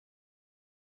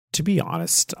To be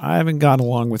honest, I haven't gotten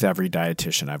along with every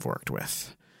dietitian I've worked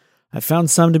with. I've found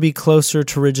some to be closer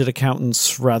to rigid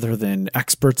accountants rather than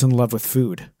experts in love with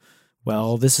food.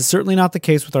 Well, this is certainly not the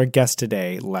case with our guest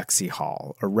today, Lexi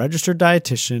Hall, a registered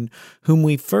dietitian whom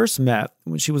we first met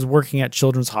when she was working at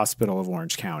Children's Hospital of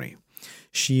Orange County.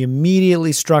 She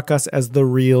immediately struck us as the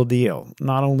real deal,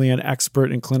 not only an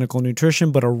expert in clinical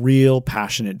nutrition, but a real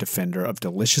passionate defender of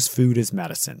delicious food as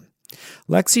medicine.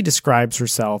 Lexi describes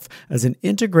herself as an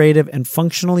integrative and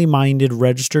functionally minded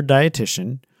registered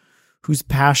dietitian whose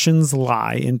passions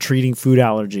lie in treating food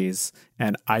allergies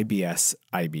and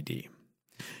IBS-IBD.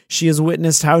 She has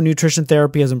witnessed how nutrition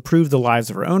therapy has improved the lives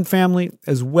of her own family,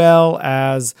 as well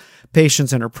as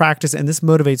patients in her practice, and this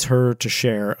motivates her to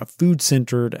share a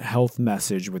food-centered health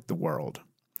message with the world.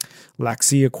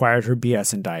 Lexi acquired her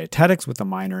BS in dietetics with a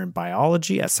minor in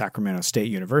biology at Sacramento State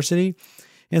University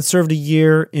and served a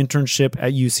year internship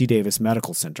at UC Davis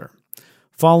Medical Center.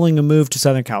 Following a move to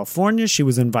Southern California, she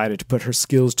was invited to put her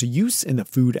skills to use in the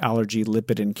food allergy,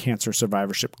 lipid, and cancer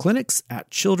survivorship clinics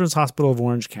at Children's Hospital of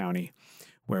Orange County,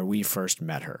 where we first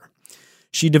met her.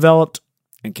 She developed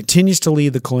and continues to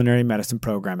lead the culinary medicine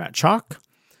program at CHOC.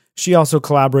 She also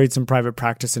collaborates in private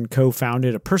practice and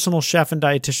co-founded a personal chef and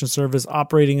dietitian service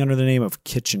operating under the name of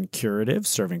Kitchen Curative,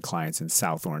 serving clients in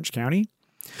South Orange County.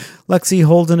 Lexi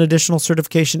holds an additional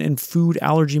certification in food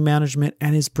allergy management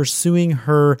and is pursuing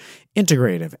her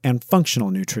integrative and functional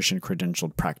nutrition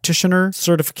credentialed practitioner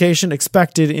certification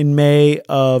expected in May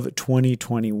of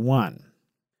 2021.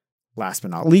 Last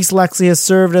but not least, Lexi has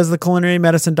served as the culinary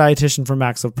medicine dietitian for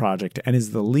Maxwell Project and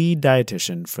is the lead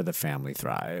dietitian for the Family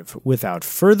Thrive. Without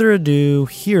further ado,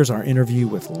 here's our interview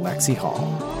with Lexi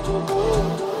Hall.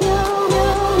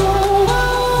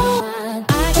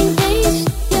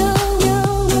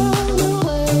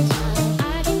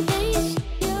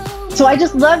 So I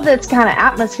just love this kind of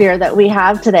atmosphere that we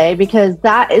have today because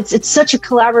it's such a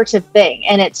collaborative thing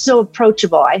and it's so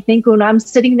approachable. I think when I'm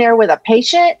sitting there with a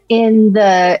patient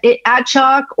at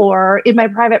CHOC or in my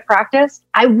private practice,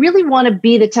 I really want to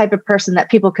be the type of person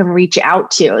that people can reach out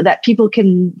to, that people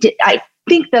can, I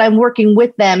think that I'm working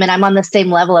with them and I'm on the same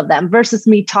level of them versus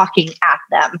me talking at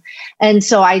them. And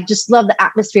so I just love the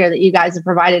atmosphere that you guys have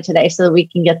provided today so that we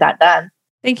can get that done.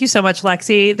 Thank you so much,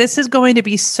 Lexi. This is going to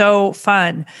be so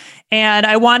fun. And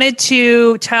I wanted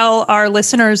to tell our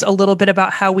listeners a little bit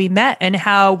about how we met and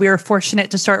how we were fortunate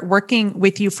to start working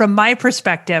with you from my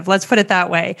perspective. Let's put it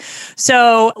that way.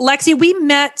 So, Lexi, we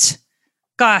met,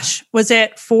 was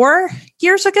it 4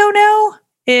 years ago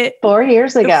now? 4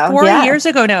 years ago. 4 years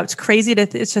ago now. It's crazy to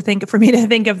think for me to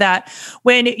think of that.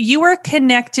 When you were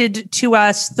connected to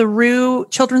us through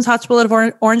Children's Hospital of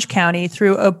Orange County,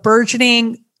 through a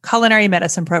burgeoning culinary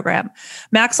medicine program.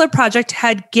 Maxwell Project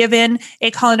had given a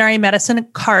culinary medicine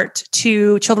cart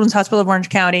to Children's Hospital of Orange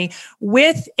County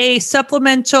with a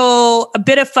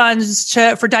bit of funds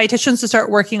for dietitians to start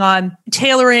working on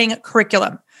tailoring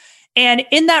curriculum. And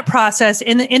in that process,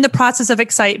 in the process of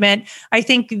excitement, I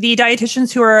think the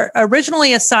dietitians who were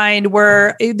originally assigned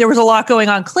there was a lot going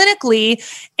on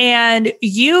clinically, and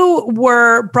you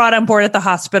were brought on board at the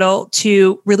hospital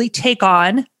to really take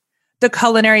on the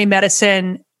culinary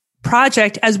medicine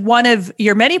project as one of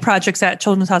your many projects at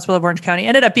Children's Hospital of Orange County.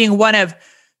 Ended up being one of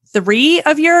 3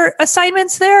 of your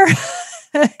assignments there.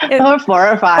 Or 4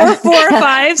 or 5. Or 4 or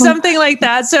 5, something like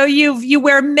that. So you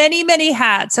wear many, many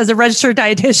hats as a registered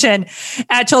dietitian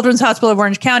at Children's Hospital of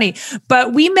Orange County.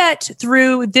 But we met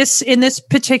through this in this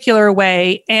particular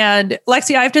way. And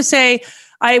Lexi, I have to say,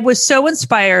 I was so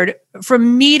inspired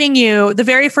from meeting you the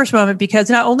very first moment, because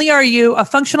not only are you a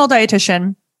functional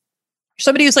dietitian,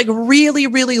 somebody who's like really,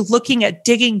 really looking at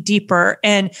digging deeper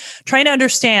and trying to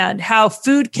understand how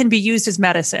food can be used as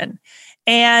medicine.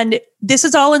 And this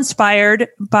is all inspired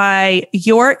by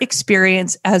your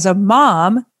experience as a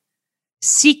mom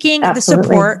seeking Absolutely. The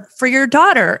support for your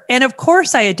daughter. And of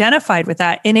course, I identified with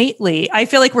that innately. I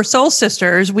feel like we're soul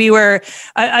sisters. We were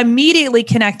immediately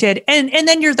connected. And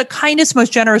then you're the kindest,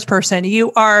 most generous person.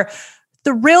 You are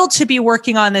thrilled to be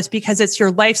working on this because it's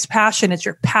your life's passion. It's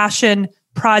your passion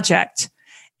project.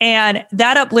 And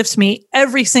that uplifts me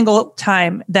every single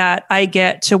time that I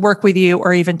get to work with you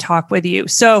or even talk with you.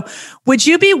 So would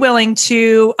you be willing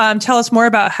to tell us more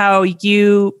about how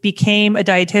you became a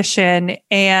dietitian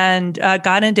and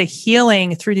got into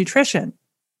healing through nutrition?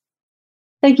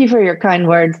 Thank you for your kind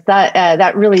words.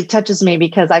 That really touches me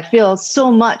because I feel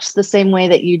so much the same way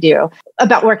that you do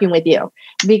about working with you,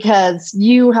 because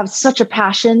you have such a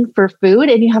passion for food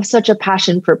and you have such a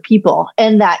passion for people,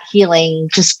 and that healing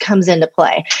just comes into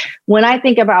play. When I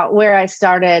think about where I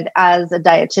started as a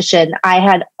dietitian, I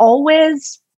had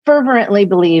always fervently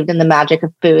believed in the magic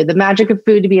of food,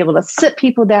 to be able to sit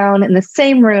people down in the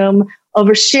same room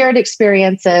over shared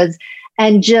experiences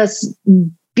and just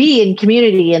be in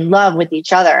community and love with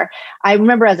each other. I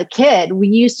remember as a kid, we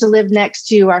used to live next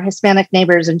to our Hispanic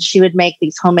neighbors, and she would make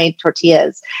these homemade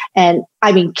tortillas. And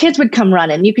I mean, kids would come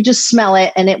running. You could just smell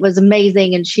it, and it was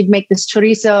amazing. And she'd make this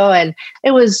chorizo, and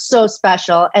it was so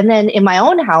special. And then in my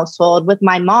own household with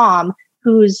my mom,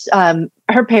 who's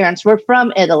her parents were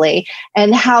from Italy,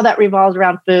 and how that revolves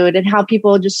around food, and how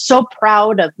people are just so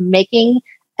proud of making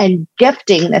and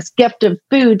gifting this gift of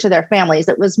food to their families.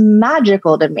 It was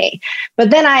magical to me.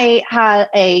 But then I had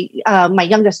my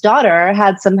youngest daughter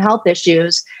had some health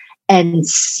issues, and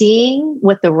seeing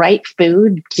what the right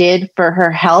food did for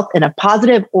her health in a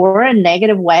positive or a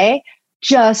negative way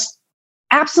just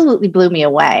absolutely blew me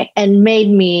away and made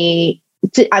me,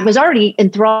 I was already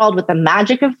enthralled with the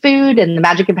magic of food and the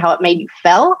magic of how it made you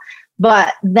feel.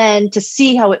 But then to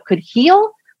see how it could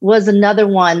heal was another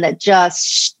one that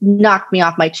just knocked me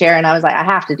off my chair. And I was like, I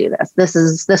have to do this. This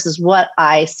is what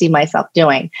I see myself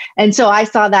doing. And so I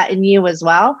saw that in you as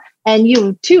well. And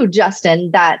you too,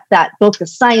 Justin, that both the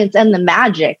science and the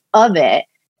magic of it,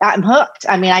 I'm hooked.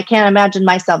 I mean, I can't imagine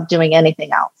myself doing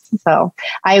anything else. So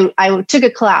I took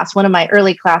a class, one of my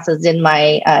early classes in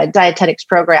my dietetics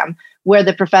program, where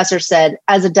the professor said,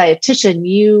 as a dietitian,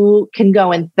 you can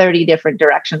go in 30 different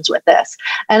directions with this.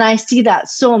 And I see that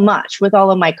so much with all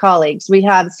of my colleagues. We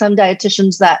have some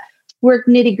dietitians that work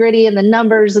nitty gritty in the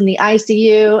numbers in the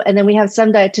ICU. And then we have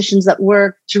some dietitians that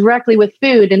work directly with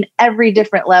food in every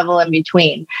different level in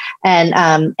between.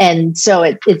 And so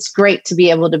it's great to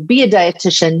be able to be a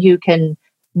dietitian who can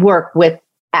work with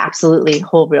absolutely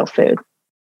whole, real food.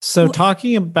 So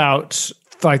talking about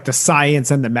like the science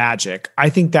and the magic,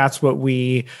 I think that's what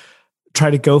we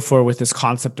try to go for with this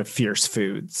concept of fierce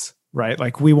foods, right?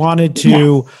 Like we wanted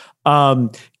to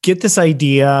get this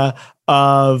idea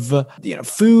of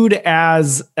food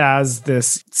as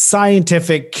this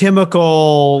scientific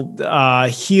chemical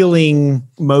healing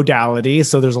modality.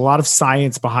 So there's a lot of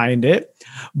science behind it.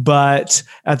 But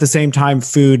at the same time,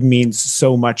 food means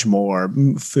so much more.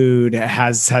 Food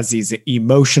has these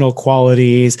emotional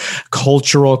qualities,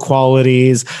 cultural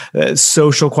qualities,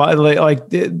 social quality. Like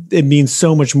it means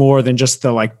so much more than just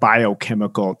the like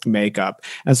biochemical makeup.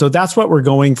 And so that's what we're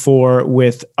going for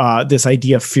with this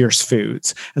idea of fierce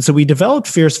foods. And so we developed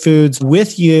fierce foods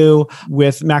with you,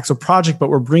 with Maxo Project, but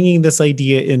we're bringing this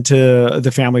idea into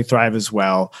the Family Thrive as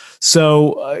well.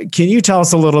 So can you tell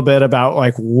us a little bit about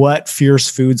like what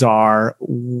fierce foods are?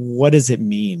 What does it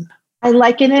mean? I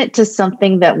liken it to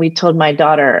something that we told my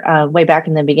daughter way back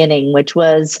in the beginning, which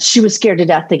was she was scared to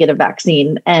death to get a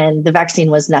vaccine, and the vaccine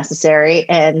was necessary.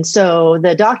 And so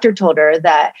the doctor told her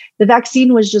that the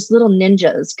vaccine was just little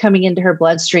ninjas coming into her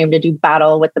bloodstream to do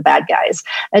battle with the bad guys.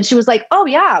 And she was like, oh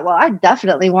yeah, well, I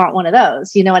definitely want one of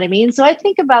those. You know what I mean? So I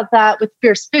think about that with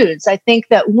fierce foods. I think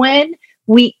that when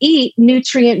we eat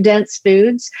nutrient dense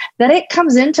foods, that it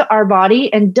comes into our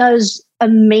body and does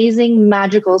amazing,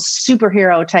 magical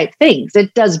superhero type things.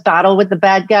 It does battle with the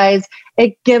bad guys.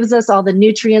 It gives us all the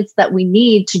nutrients that we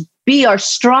need to be our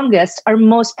strongest, our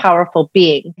most powerful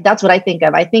being. That's what I think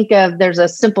of. I think of, there's a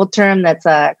simple term that's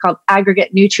called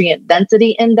aggregate nutrient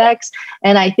density index.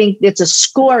 And I think it's a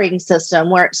scoring system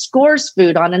where it scores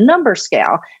food on a number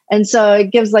scale. And so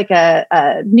it gives like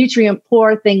a nutrient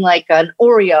poor thing like an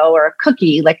Oreo or a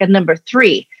cookie, like a number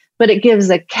 3. But it gives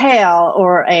a kale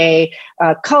or a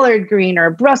colored green or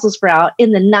a Brussels sprout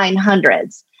in the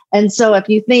 900s. And so if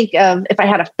you think of, if I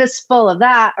had a fistful of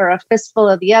that or a fistful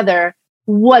of the other,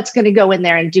 what's going to go in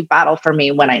there and do battle for me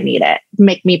when I need it,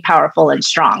 make me powerful and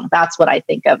strong? That's what I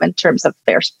think of in terms of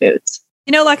fierce foods.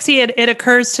 You know, Lexi, it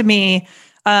occurs to me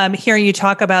hearing you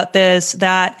talk about this,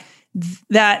 that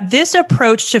this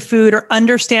approach to food, or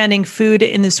understanding food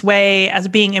in this way as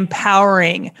being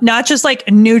empowering, not just like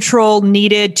neutral,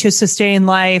 needed to sustain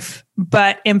life,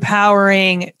 but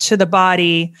empowering to the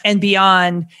body and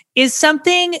beyond, is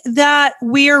something that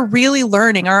we're really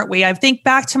learning, aren't we? I think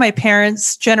back to my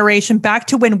parents' generation, back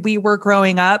to when we were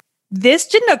growing up. This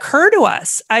didn't occur to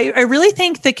us. I really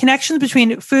think the connections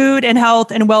between food and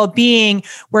health and well-being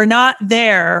were not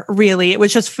there, really. It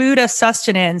was just food as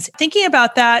sustenance. Thinking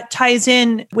about that ties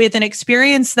in with an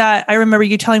experience that I remember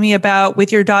you telling me about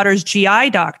with your daughter's GI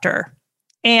doctor.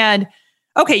 And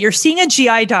okay, you're seeing a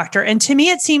GI doctor. And to me,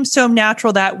 it seems so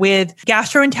natural that with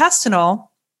gastrointestinal,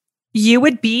 you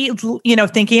would be,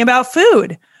 thinking about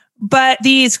food. But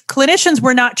these clinicians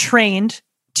were not trained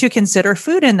to consider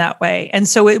food in that way. And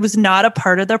so it was not a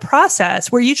part of the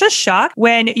process. Were you just shocked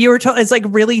when you were told it's like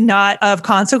really not of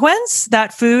consequence,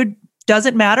 that food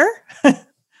doesn't matter?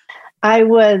 I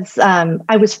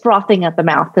was frothing at the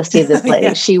mouth to see this lady.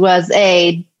 Yeah. She was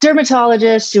a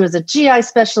dermatologist. She was a GI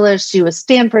specialist. She was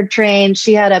Stanford trained.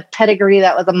 She had a pedigree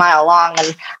that was a mile long,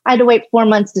 and I had to wait 4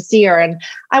 months to see her. And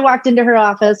I walked into her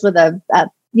office with a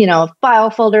file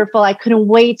folder full. I couldn't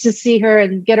wait to see her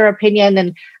and get her opinion.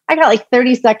 And I got like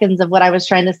 30 seconds of what I was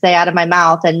trying to say out of my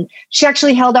mouth. And she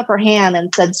actually held up her hand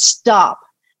and said, "Stop.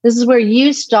 This is where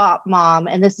you stop, Mom.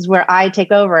 And this is where I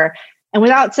take over." And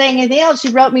without saying anything else, she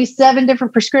wrote me 7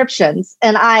 different prescriptions.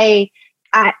 And I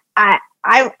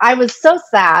was so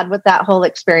sad with that whole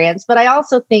experience. But I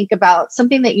also think about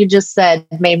something that you just said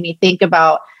made me think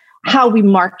about how we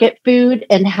market food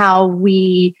and how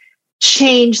we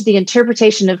change the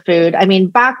interpretation of food. I mean,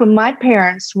 back when my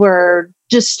parents were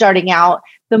just starting out,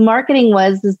 the marketing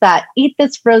is that eat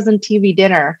this frozen TV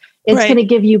dinner. It's Right. going to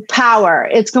give you power.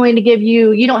 It's going to give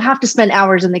you don't have to spend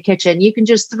hours in the kitchen. You can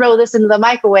just throw this into the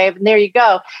microwave and there you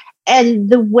go.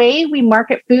 And the way we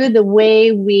market food, the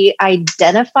way we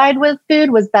identified with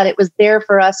food was that it was there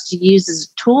for us to use as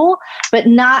a tool, but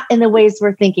not in the ways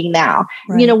we're thinking now.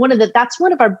 Right. That's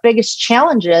one of our biggest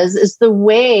challenges is the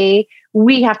way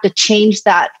we have to change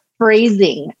that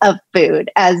phrasing of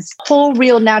food as whole,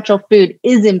 real, natural food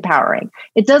is empowering.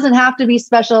 It doesn't have to be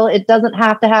special. It doesn't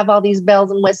have to have all these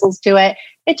bells and whistles to it.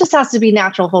 It just has to be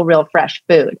natural, whole, real, fresh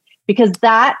food, because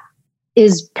that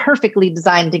is perfectly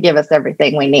designed to give us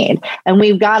everything we need. And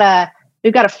we've got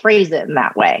to phrase it in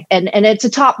that way. And it's a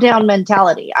top-down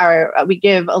mentality. We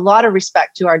give a lot of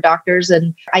respect to our doctors.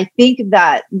 And I think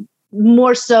that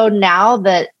more so now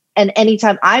that and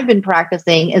anytime I've been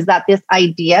practicing is that this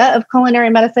idea of culinary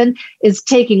medicine is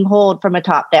taking hold from a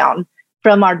top down,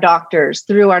 from our doctors,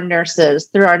 through our nurses,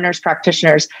 through our nurse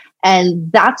practitioners. And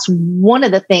that's one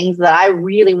of the things that I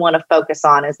really want to focus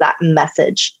on is that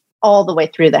message all the way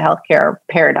through the healthcare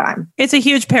paradigm. It's a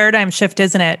huge paradigm shift,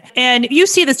 isn't it? And you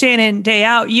see this day in and day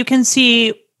out. You can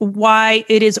see why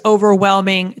it is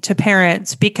overwhelming to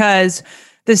parents because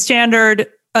the standard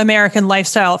American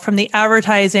lifestyle, from the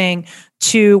advertising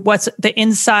to what's the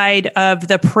inside of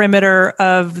the perimeter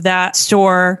of that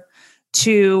store,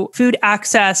 to food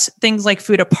access, things like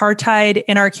food apartheid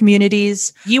in our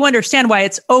communities. You understand why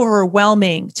it's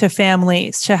overwhelming to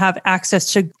families to have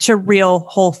access to real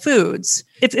whole foods.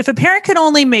 If a parent could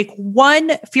only make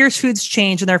one Fierce Foods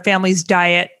change in their family's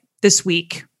diet this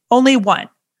week, only one,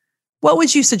 what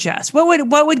would you suggest?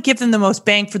 What would give them the most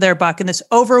bang for their buck in this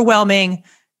overwhelming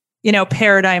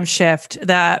paradigm shift,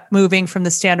 that moving from the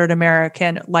standard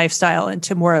American lifestyle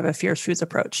into more of a Fierce Foods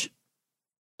approach?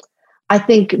 I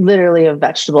think literally of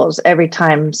vegetables every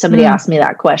time somebody asks me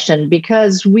that question,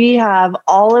 because we have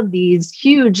all of these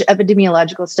huge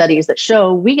epidemiological studies that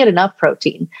show we get enough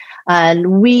protein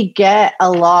and we get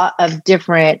a lot of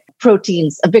different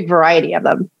proteins, a big variety of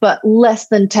them, but less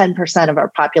than 10% of our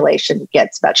population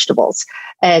gets vegetables.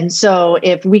 And so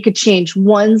if we could change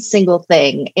one single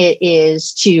thing, it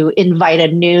is to invite a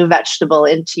new vegetable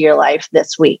into your life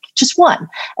this week, just one.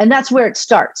 And that's where it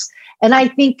starts. And I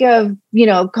think of,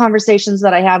 conversations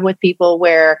that I have with people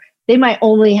where they might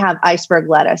only have iceberg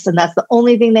lettuce and that's the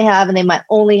only thing they have, and they might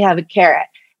only have a carrot.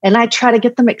 And I try to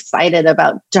get them excited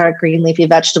about dark green leafy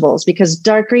vegetables, because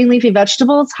dark green leafy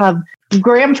vegetables have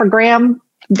gram for gram,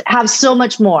 have so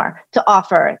much more to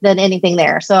offer than anything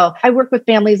there. So I work with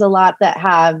families a lot that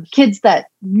have kids that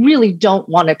really don't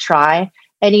want to try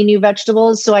any new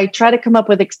vegetables. So I try to come up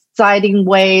with exciting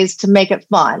ways to make it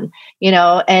fun,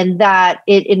 and that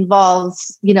it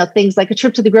involves, things like a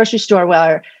trip to the grocery store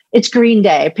where it's green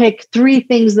day, pick 3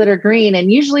 things that are green.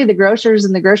 And usually the grocers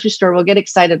in the grocery store will get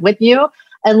excited with you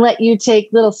and let you take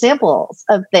little samples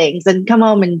of things and come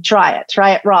home and try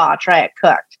it raw, try it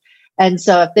cooked. And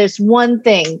so if there's one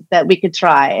thing that we could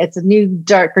try, it's a new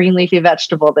dark green leafy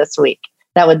vegetable this week.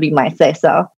 That would be my say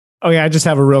so. Oh yeah, I just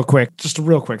have a real quick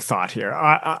thought here.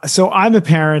 So I'm a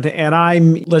parent,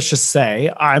 and let's just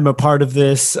say I'm a part of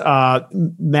this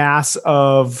mass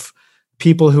of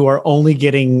people who are only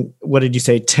getting, what did you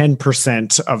say,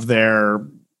 10% of their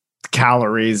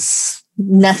calories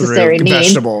necessary through need.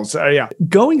 Vegetables. Yeah.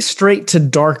 Going straight to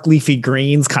dark leafy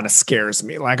greens kind of scares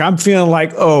me. Like I'm feeling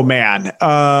like, oh man,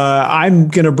 I'm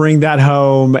going to bring that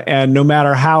home. And no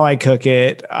matter how I cook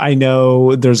it, I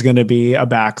know there's going to be a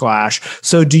backlash.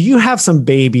 So do you have some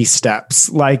baby steps?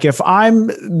 Like if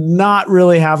I'm not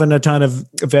really having a ton of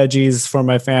veggies for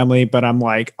my family, but I'm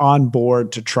like on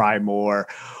board to try more,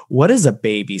 what is a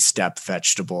baby step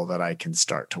vegetable that I can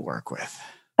start to work with?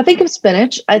 I think of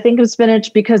spinach. I think of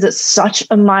spinach because it's such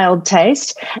a mild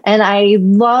taste. And I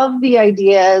love the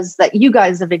ideas that you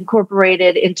guys have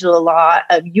incorporated into a lot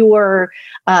of your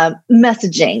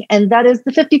messaging. And that is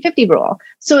the 50-50 rule.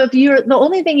 So if you're the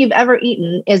only thing you've ever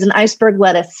eaten is an iceberg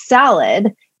lettuce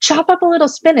salad, chop up a little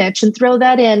spinach and throw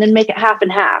that in and make it half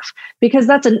and half, because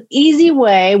that's an easy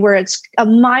way where it's a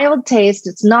mild taste.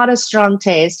 It's not a strong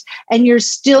taste, and you're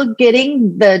still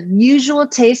getting the usual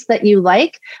taste that you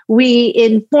like. We,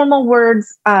 in formal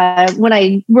words, when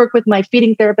I work with my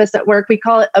feeding therapist at work, we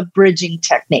call it a bridging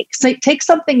technique. So take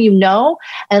something you know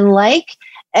and like,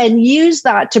 and use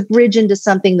that to bridge into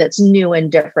something that's new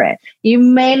and different. You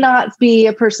may not be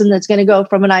a person that's going to go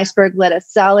from an iceberg lettuce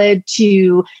salad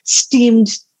to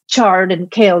steamed chard and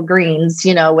kale greens,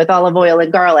 with olive oil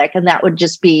and garlic. And that would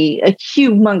just be a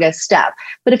humongous step.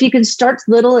 But if you can start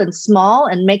little and small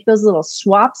and make those little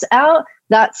swaps out,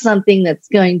 that's something that's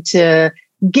going to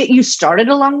get you started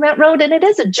along that road. And it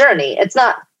is a journey. It's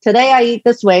not today I eat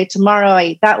this way, tomorrow I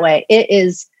eat that way. It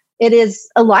is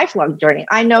a lifelong journey.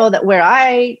 I know that where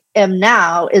I am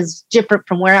now is different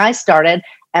from where I started,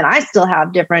 and I still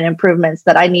have different improvements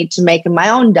that I need to make in my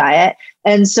own diet.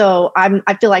 And so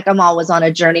I feel like I'm always on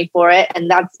a journey for it.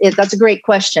 And that's it. That's a great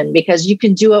question, because you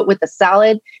can do it with a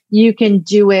salad. You can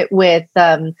do it with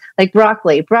like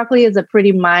broccoli. Broccoli is a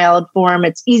pretty mild form.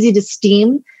 It's easy to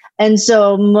steam. And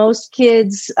so most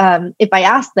kids, if I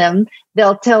ask them,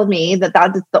 they'll tell me that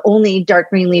that's the only dark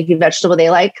green leafy vegetable they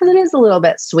like, because it is a little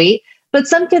bit sweet. But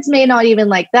some kids may not even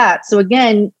like that. So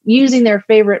again, using their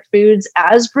favorite foods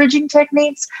as bridging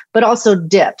techniques, but also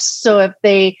dips. So if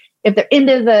they're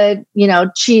into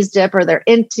the, cheese dip, or they're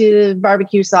into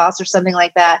barbecue sauce or something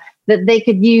like that, that they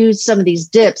could use some of these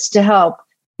dips to help.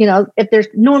 If they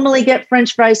normally get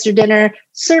French fries for dinner,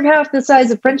 serve half the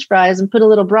size of French fries and put a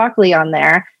little broccoli on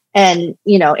there, and,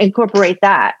 incorporate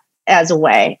that as a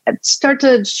way. Start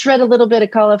to shred a little bit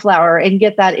of cauliflower and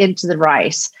get that into the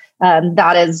rice.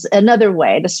 That is another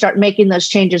way to start making those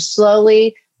changes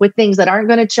slowly with things that aren't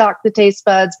going to shock the taste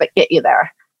buds, but get you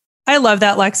there. I love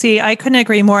that, Lexi. I couldn't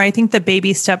agree more. I think the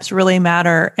baby steps really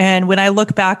matter. And when I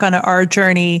look back on our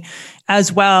journey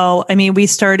as well, I mean, we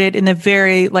started in a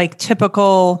very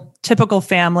typical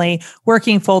family,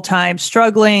 working full time,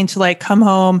 struggling to come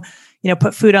home,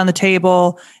 put food on the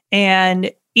table.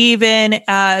 And even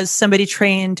as somebody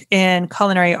trained in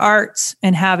culinary arts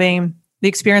and having the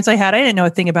experience I had, I didn't know a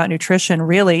thing about nutrition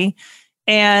really.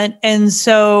 And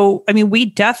so, I mean, we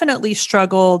definitely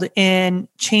struggled in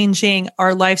changing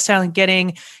our lifestyle and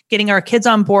getting our kids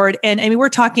on board. And I mean, we're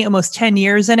talking almost 10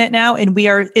 years in it now, and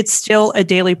it's still a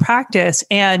daily practice.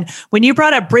 And when you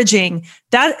brought up bridging,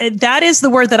 that is the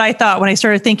word that I thought when I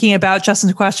started thinking about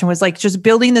Justin's question, was just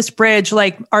building this bridge.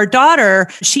 Like our daughter,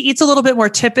 she eats a little bit more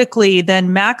typically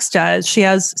than Max does. She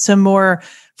has some more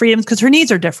freedoms because her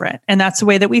needs are different. And that's the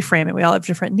way that we frame it. We all have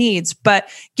different needs, but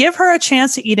give her a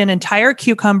chance to eat an entire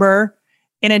cucumber,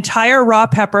 an entire raw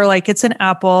pepper, like it's an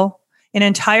apple, an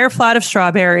entire flat of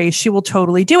strawberries. She will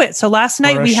totally do it. So last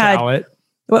night we had,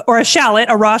 or a shallot,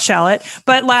 a raw shallot.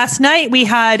 But last night we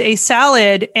had a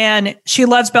salad, and she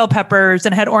loves bell peppers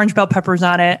and had orange bell peppers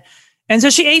on it. And so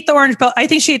she ate the orange bell. I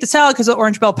think she ate the salad because of the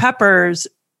orange bell peppers,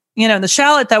 the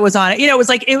shallot that was on it, it was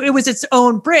it was its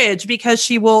own bridge, because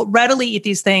she will readily eat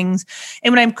these things.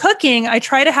 And when I'm cooking, I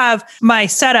try to have my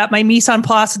setup, my mise en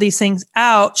place of these things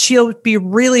out. She'll be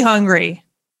really hungry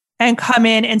and come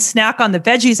in and snack on the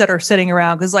veggies that are sitting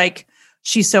around, because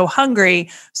she's so hungry.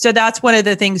 So that's one of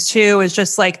the things too, is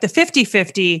just the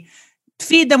 50-50.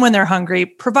 Feed them when they're hungry,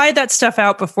 provide that stuff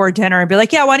out before dinner, and be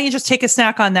like, yeah, why don't you just take a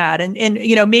snack on that? And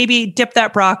maybe dip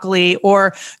that broccoli,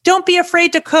 or don't be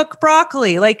afraid to cook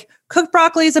broccoli. Cooked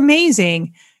broccoli is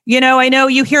amazing. I know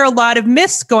you hear a lot of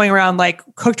myths going around,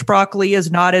 cooked broccoli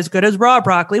is not as good as raw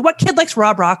broccoli. What kid likes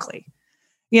raw broccoli?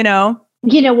 You know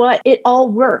what? It all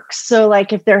works. So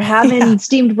if they're having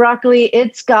steamed broccoli,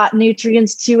 it's got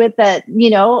nutrients to it that,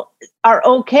 are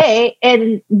okay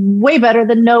and way better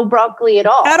than no broccoli at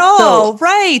all.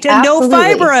 Right. And absolutely. No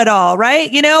fiber at all.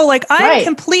 Right. I'm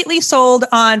completely sold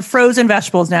on frozen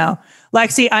vegetables now.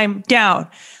 Lexi, I'm down.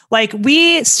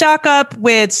 We stock up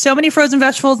with so many frozen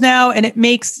vegetables now, and it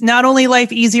makes not only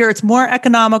life easier, it's more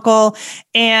economical,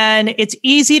 and it's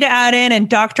easy to add in and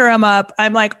doctor them up.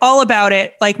 I'm all about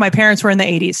it. My parents were in the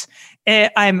 80s.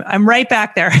 I'm right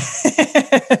back there.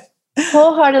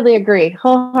 Wholeheartedly agree.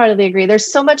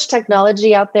 There's so much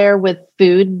technology out there with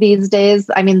food these days.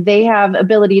 I mean, they have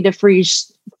ability to freeze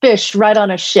fish right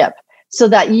on a ship, so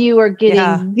that you are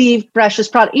getting the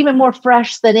freshest product, even more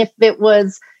fresh than if it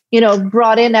was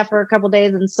brought in after a couple of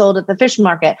days and sold at the fish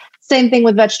market. Same thing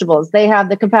with vegetables. They have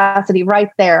the capacity right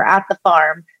there at the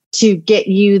farm to get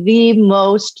you the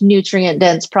most nutrient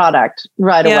dense product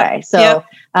right away. So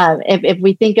if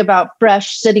we think about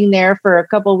fresh sitting there for a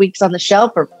couple of weeks on the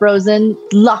shelf or frozen,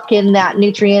 lock in that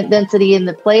nutrient density in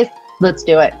the place, let's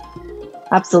do it.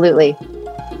 Absolutely.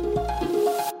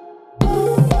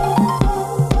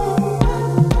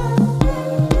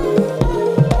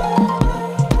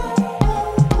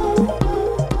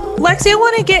 Lexi, I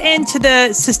want to get into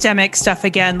the systemic stuff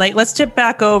again. Like, let's dip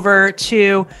back over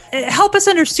to help us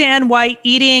understand why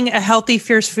eating a healthy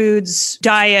fierce foods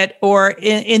diet or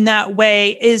in that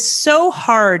way is so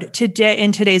hard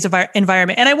in today's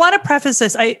environment. And I want to preface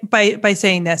this by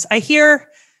saying this. I hear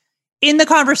in the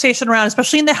conversation around,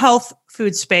 especially in the health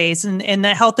food space and in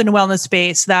the health and wellness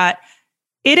space, that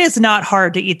it is not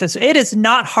hard to eat this. It is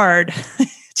not hard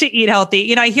to eat healthy.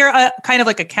 You know, I hear a kind of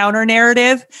like a counter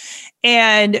narrative,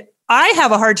 and I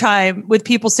have a hard time with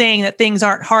people saying that things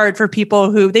aren't hard for people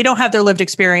who they don't have their lived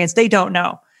experience. They don't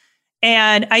know.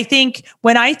 And I think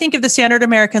when I think of the standard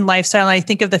American lifestyle, and I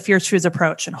think of the fierce foods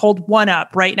approach and hold one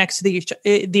up right next to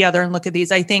the other and look at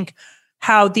these, I think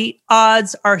how the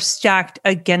odds are stacked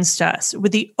against us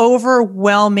with the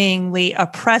overwhelmingly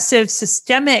oppressive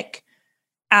systemic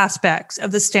aspects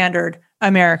of the standard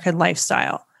American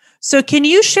lifestyle. So can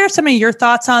you share some of your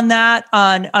thoughts on that,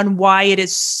 on why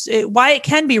it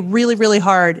can be really, really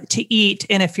hard to eat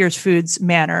in a fierce foods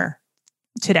manner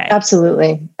today?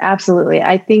 Absolutely. Absolutely.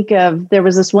 I think there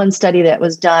was this one study that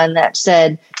was done that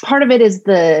said part of it is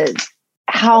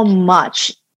how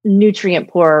much nutrient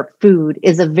poor food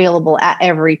is available at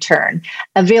every turn,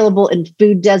 available in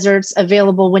food deserts,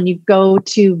 available when you go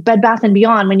to Bed Bath &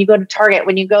 Beyond, when you go to Target,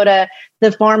 when you go to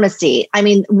the pharmacy. I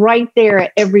mean, right there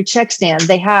at every check stand,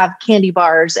 they have candy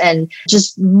bars and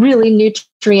just really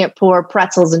nutrient poor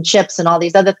pretzels and chips and all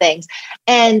these other things.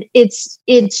 And it's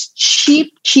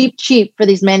cheap for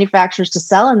these manufacturers to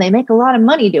sell, and they make a lot of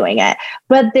money doing it.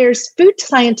 But there's food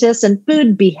scientists and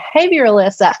food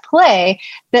behavioralists at play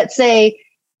that say,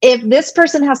 if this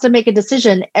person has to make a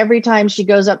decision every time she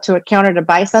goes up to a counter to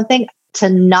buy something, to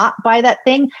not buy that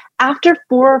thing, after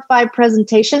 4 or 5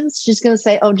 presentations, she's going to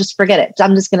say, oh, just forget it.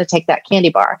 I'm just going to take that candy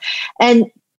bar.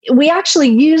 And we actually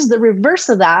use the reverse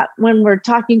of that when we're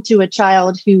talking to a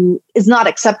child who is not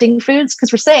accepting foods,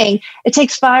 because we're saying it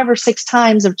takes 5 or 6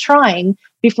 times of trying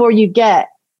before you get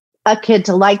a kid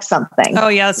to like something. Oh,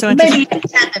 yeah. So maybe 10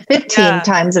 to 15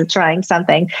 times of trying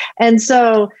something. And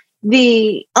so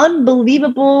the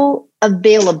unbelievable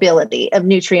availability of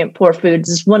nutrient poor foods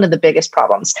is one of the biggest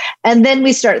problems. And then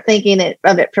we start thinking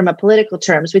of it from a political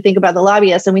terms. We think about the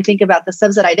lobbyists and we think about the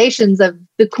subsidizations of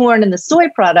the corn and the soy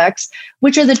products,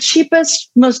 which are the cheapest,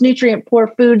 most nutrient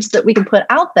poor foods that we can put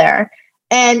out there.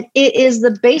 And it is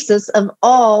the basis of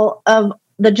all of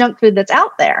the junk food that's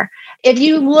out there. If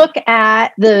you look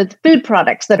at the food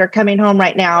products that are coming home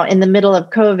right now in the middle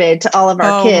of COVID to all of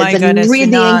our kids, and you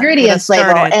read the ingredients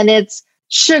label, and it's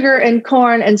sugar and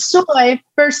corn and soy,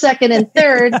 first, second, and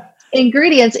third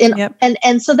ingredients in,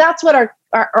 and so that's what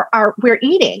our we're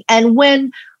eating. And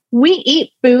when we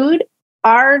eat food,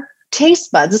 our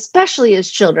taste buds, especially as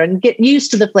children, get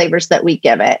used to the flavors that we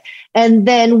give it. And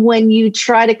then when you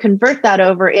try to convert that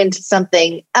over into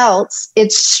something else,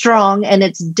 it's strong and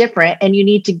it's different, and you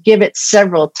need to give it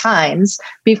several times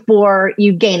before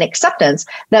you gain acceptance.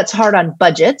 That's hard on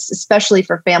budgets, especially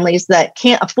for families that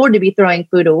can't afford to be throwing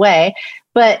food away.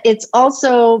 But it's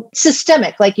also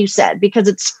systemic, like you said, because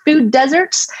it's food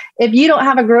deserts. If you don't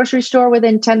have a grocery store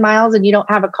within 10 miles and you don't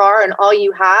have a car and all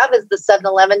you have is the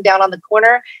 7-Eleven down on the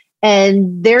corner,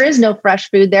 and there is no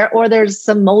fresh food there, or there's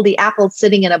some moldy apples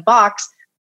sitting in a box,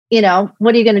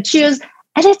 what are you going to choose?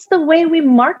 And it's the way we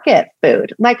market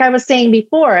food. Like I was saying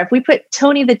before, if we put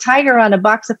Tony the Tiger on a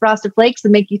box of Frosted Flakes to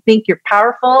make you think you're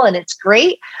powerful and it's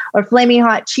great, or Flaming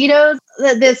Hot Cheetos,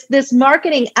 this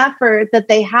marketing effort that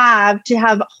they have to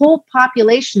have whole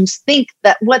populations think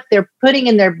that what they're putting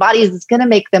in their bodies is going to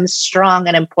make them strong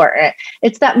and important.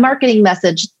 It's that marketing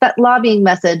message, that lobbying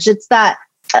message. It's that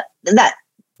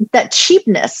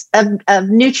cheapness of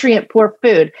nutrient poor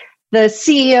food. The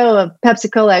CEO of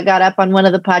Pepsi-Cola got up on one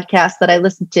of the podcasts that I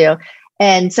listened to,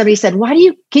 and somebody said, why do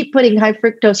you keep putting high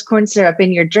fructose corn syrup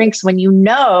in your drinks when you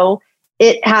know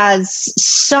it has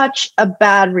such a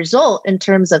bad result in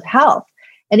terms of health?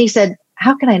 And he said,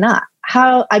 how can I not?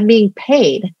 How I'm being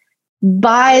paid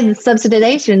by the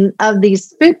subsidization of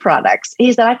these food products.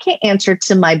 He said, I can't answer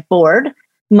to my board,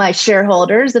 my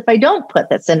shareholders, if I don't put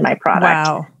this in my product.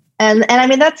 Wow. And I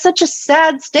mean, that's such a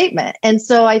sad statement. And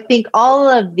so I think all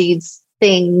of these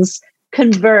things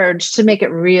converge to make it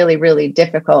really, really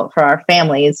difficult for our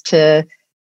families to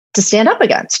to stand up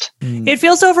against. It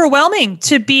feels overwhelming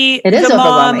to be the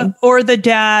mom or the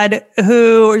dad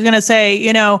who are going to say,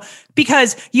 you know,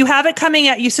 because you have it coming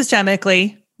at you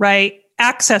systemically, right?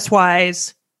 Access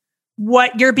wise,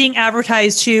 what you're being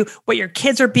advertised to, what your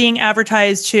kids are being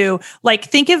advertised to. Like,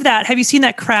 think of that. Have you seen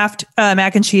that Kraft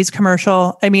mac and cheese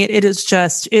commercial? I mean, it is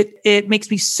just, it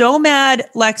makes me so mad,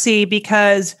 Lexi,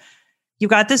 because you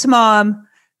got this mom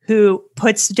who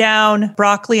puts down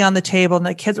broccoli on the table and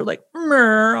the kids are like,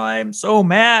 I'm so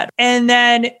mad. And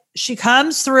then she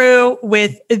comes through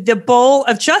with the bowl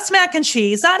of just mac and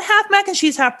cheese, not half mac and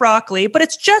cheese, half broccoli, but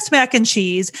it's just mac and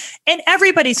cheese, and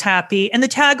everybody's happy. And the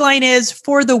tagline is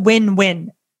for the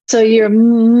win-win. So your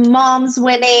mom's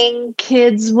winning,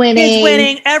 kids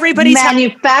winning, everybody's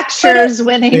manufacturers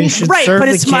winning. Right, put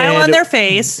a smile on their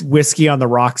face. Whiskey on the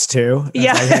rocks too.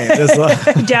 Yeah,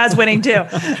 hey, Dad's winning too.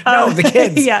 No, the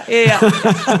kids. Yeah.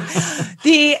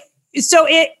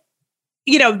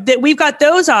 That we've got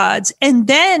those odds, and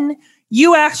then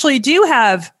you actually do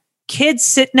have kids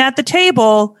sitting at the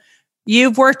table.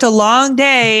 You've worked a long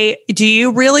day. Do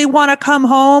you really want to come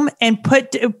home and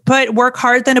work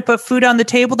hard then to put food on the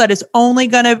table that is only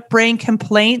going to bring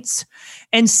complaints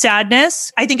and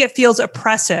sadness? I think it feels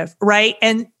oppressive, right?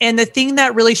 And the thing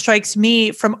that really strikes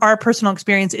me from our personal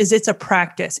experience is it's a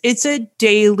practice. It's a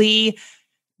daily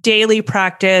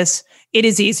practice. It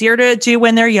is easier to do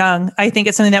when they're young. I think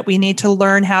it's something that we need to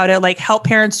learn how to help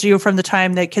parents do from the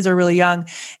time that kids are really young.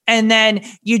 And then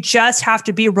you just have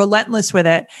to be relentless with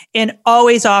it and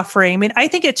always offering. I mean, I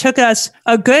think it took us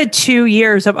a good 2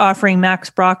 years of offering Max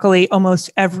broccoli almost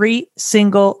every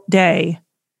single day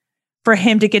for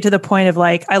him to get to the point of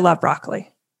I love broccoli.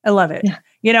 I love it. Yeah.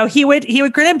 You know, he would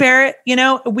grin and bear it. You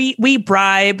know, we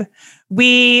bribe.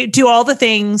 We do all the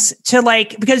things to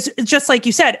because just like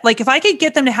you said, if I could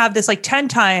get them to have this 10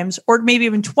 times or maybe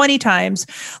even 20 times,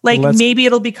 maybe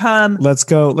it'll become. Let's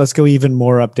go even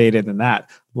more updated than that.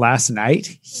 Last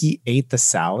night, he ate the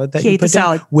salad that you put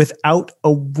down without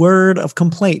a word of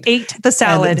complaint. Ate the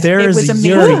salad. And there's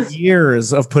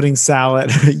years of putting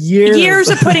salad, years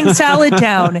of putting salad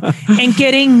down and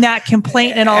getting that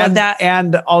complaint and all of that.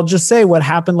 And I'll just say what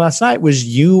happened last night was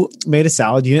you made a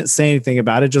salad. You didn't say anything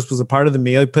about it. Just was a part of the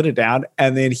meal. You put it down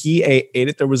and then he ate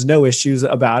it. There was no issues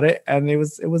about it. And it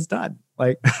was done.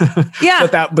 Yeah,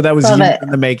 but that was years in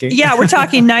the making. Yeah, we're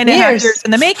talking 9.5 years in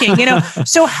the making. You know,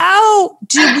 so how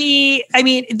do we? I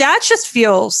mean, that just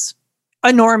feels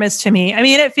enormous to me. I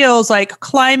mean, it feels like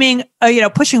climbing,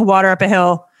 pushing water up a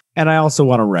hill. And I also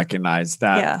want to recognize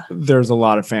that there's a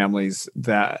lot of families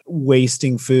that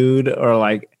wasting food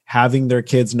or having their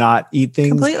kids not eat things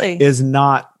completely is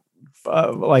not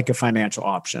a financial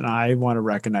option. I want to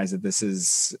recognize that this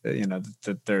is,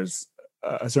 that there's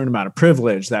a certain amount of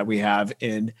privilege that we have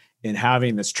in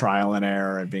having this trial and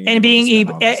error and being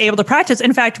able to practice.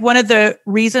 In fact, one of the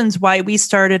reasons why we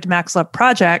started Max Love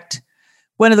Project,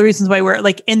 one of the reasons why we're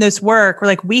in this work,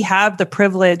 we're we have the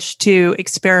privilege to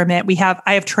experiment.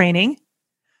 I have training.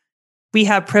 We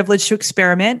have privilege to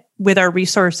experiment with our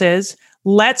resources.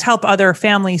 Let's help other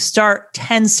families start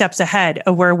 10 steps ahead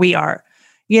of where we are.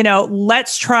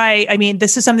 Let's try. I mean,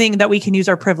 this is something that we can use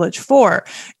our privilege for.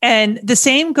 And the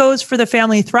same goes for the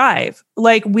Family Thrive.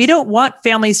 We don't want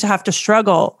families to have to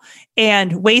struggle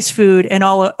and waste food and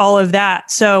all of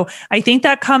that. So I think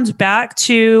that comes back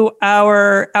to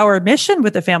our mission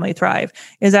with the Family Thrive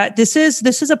is that this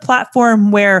is a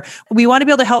platform where we want to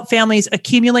be able to help families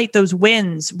accumulate those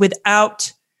wins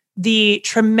without the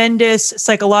tremendous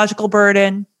psychological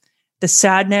burden, the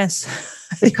sadness,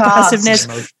 the passiveness,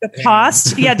 the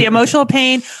cost, the emotional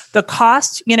pain, the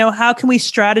cost, how can we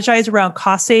strategize around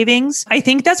cost savings? I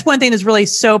think that's one thing that's really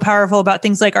so powerful about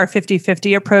things like our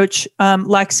 50-50 approach,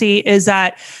 Lexi, is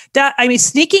that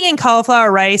sneaking in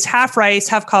cauliflower rice, half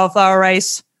cauliflower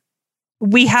rice,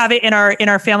 we have it in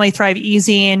our Family Thrive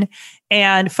e-zine,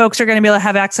 and folks are going to be able to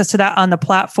have access to that on the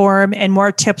platform, and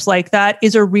more tips like that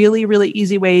is a really, really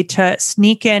easy way to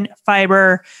sneak in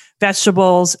fiber,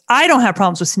 vegetables. I don't have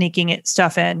problems with sneaking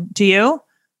stuff in. Do you?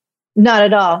 Not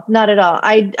at all. Not at all.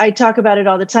 I talk about it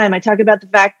all the time. I talk about the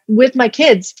fact with my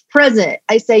kids present,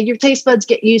 I say your taste buds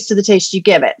get used to the taste you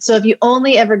give it. So if you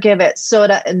only ever give it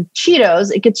soda and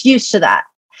Cheetos, it gets used to that.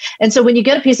 And so when you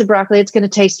get a piece of broccoli, it's going to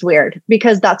taste weird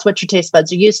because that's what your taste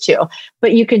buds are used to.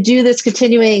 But you could do this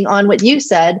continuing on what you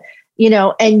said,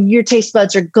 and your taste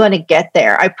buds are going to get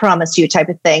there. I promise you, type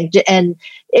of thing. And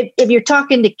if you're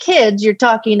talking to kids, you're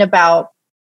talking about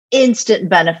instant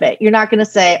benefit. You're not going to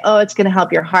say, oh, it's going to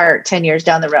help your heart 10 years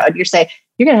down the road. You're saying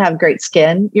you're going to have great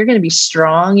skin. You're going to be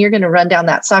strong. You're going to run down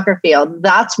that soccer field.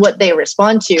 That's what they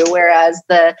respond to. Whereas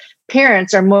the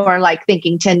parents are more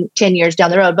thinking 10 years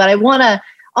down the road. But I want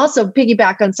also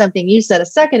piggyback on something you said a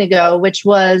second ago, which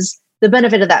was the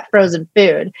benefit of that frozen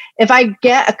food. If I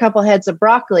get a couple heads of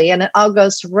broccoli and it all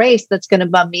goes to waste, that's going to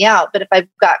bum me out. But if I've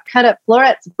got cut up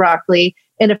florets of broccoli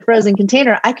in a frozen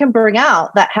container, I can bring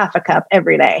out that half a cup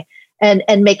every day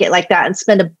and make it like that and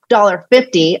spend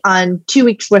 $1.50 on 2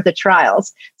 weeks worth of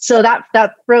trials. So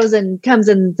that frozen comes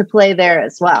into play there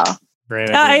as well.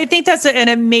 Great. I think that's an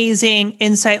amazing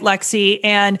insight, Lexi.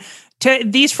 And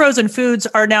these frozen foods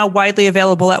are now widely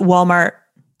available at Walmart,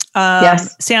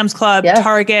 yes. Sam's Club, yes.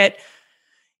 Target,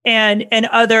 and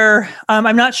other,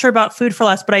 I'm not sure about Food for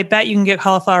Less, but I bet you can get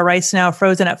cauliflower rice now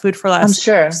frozen at Food for Less. I'm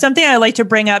sure. Something I like to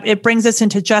bring up, it brings us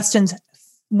into Justin's,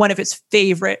 one of his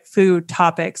favorite food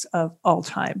topics of all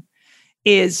time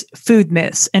is food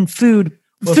myths and food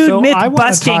myth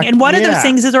busting. And one of those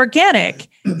things is organic.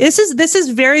 This is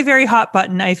very, very hot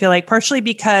button, I feel like, partially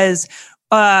because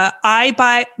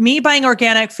buying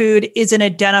organic food is an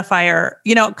identifier,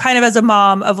 kind of as a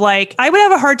mom of like, I would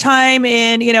have a hard time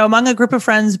among a group of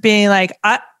friends being like,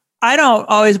 I don't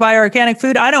always buy organic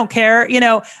food. I don't care.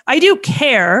 I do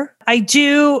care. I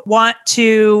do want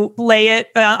to lay it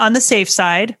on the safe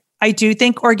side. I do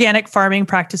think organic farming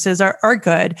practices are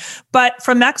good. But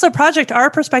from Maxwell Project, our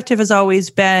perspective has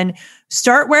always been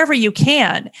start wherever you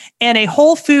can. And a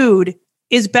whole food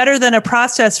is better than a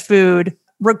processed food,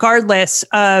 regardless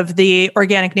of the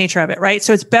organic nature of it, right?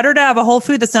 So it's better to have a whole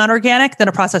food that's not organic than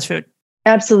a processed food.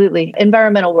 Absolutely.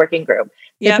 Environmental working group.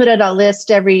 They put out a list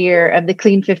every year of the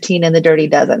clean 15 and the dirty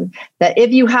dozen, that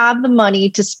if you have the money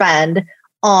to spend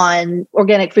on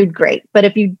organic food, great. But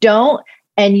if you don't,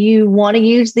 and you want to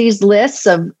use these lists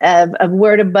of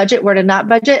where to budget, where to not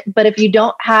budget, but if you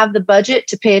don't have the budget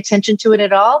to pay attention to it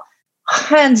at all,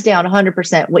 hands down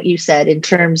 100% what you said in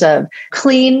terms of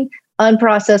clean,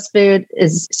 unprocessed food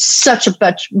is such a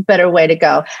much better way to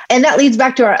go. And that leads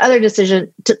back to our other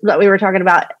decision that we were talking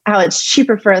about, how it's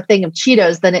cheaper for a thing of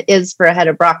Cheetos than it is for a head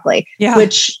of broccoli,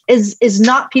 which is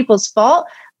not people's fault,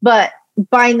 but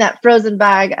buying that frozen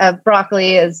bag of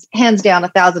broccoli is hands down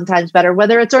 1,000 times better,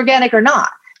 whether it's organic or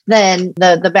not, than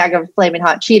the bag of Flaming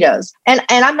Hot Cheetos. And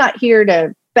I'm not here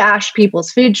to bash people's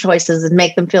food choices and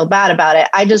make them feel bad about it.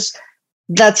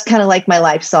 That's kind of like my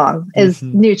life song is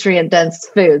nutrient dense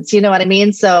foods. You know what I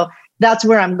mean? So that's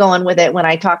where I'm going with it when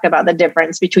I talk about the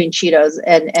difference between Cheetos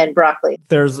and broccoli.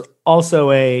 There's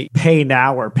also a pay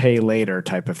now or pay later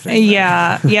type of thing.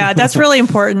 Yeah. Right? Yeah. That's really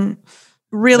important.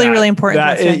 Really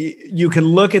important. You can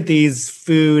look at these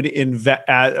food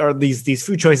these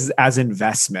food choices as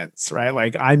investments, right?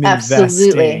 Like I'm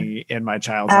investing in my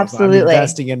child's health. I'm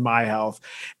investing in my health,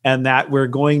 and that we're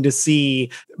going to see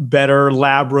better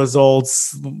lab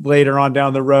results later on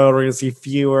down the road. We're going to see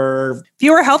fewer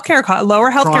healthcare costs,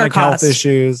 lower healthcare costs, health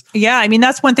issues. Yeah, I mean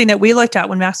that's one thing that we looked at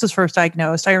when Max was first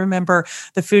diagnosed. I remember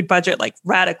the food budget like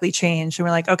radically changed, and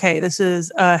we're like, okay, this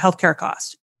is a healthcare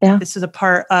cost. Yeah. This is a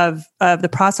part of the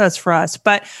process for us.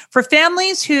 But for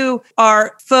families who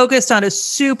are focused on a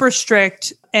super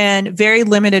strict and very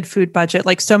limited food budget,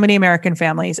 like so many American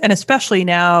families, and especially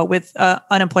now with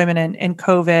unemployment and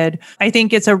COVID, I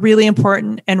think it's a really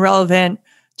important and relevant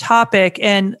topic.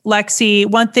 And Lexi,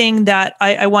 one thing that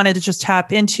I wanted to just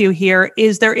tap into here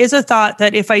is there is a thought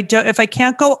that if I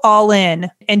can't go all in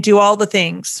and do all the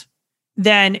things,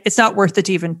 then it's not worth it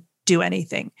to even do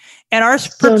anything. And our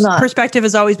perspective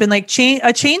has always been like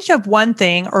a change of one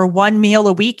thing or one meal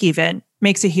a week even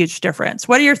makes a huge difference.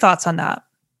 What are your thoughts on that?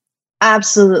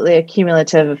 Absolutely a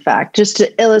cumulative effect. Just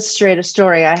to illustrate a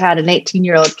story, I had an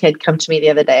 18-year-old kid come to me the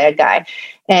other day, a guy,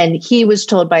 and he was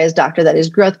told by his doctor that his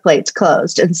growth plate's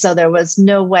closed. And so there was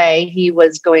no way he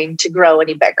was going to grow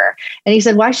any bigger. And he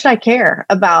said, why should I care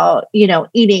about,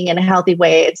 eating in a healthy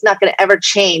way? It's not going to ever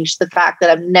change the fact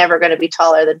that I'm never going to be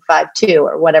taller than 5'2"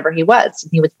 or whatever he was.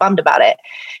 And he was bummed about it.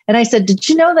 And I said, did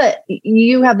you know that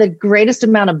you have the greatest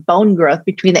amount of bone growth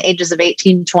between the ages of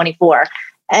 18 and 24?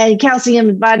 And calcium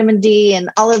and vitamin D and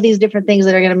all of these different things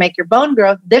that are going to make your bone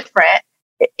growth different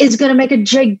is going to make a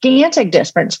gigantic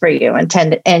difference for you in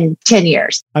 10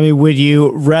 years. I mean, would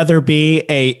you rather be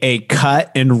a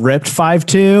cut and ripped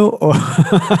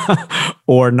 5'2"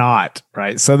 or not?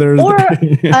 Right. So there's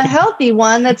a healthy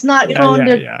one that's not prone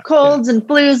to colds and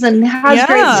flus and has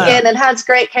great skin and has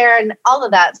great hair and all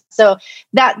of that. So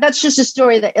that's just a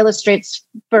story that helps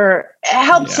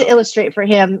to illustrate for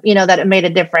him, that it made a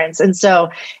difference. And so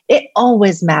it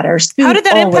always matters. How did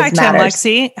that impact him,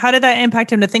 Lexi? How did that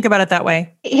impact him to think about it that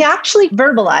way? He actually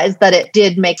verbalized that it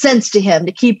did make sense to him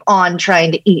to keep on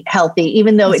trying to eat healthy,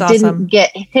 even though it didn't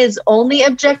get his only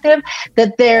objective,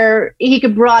 that he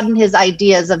could broaden his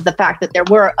ideas of the fact that there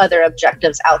were other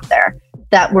objectives out there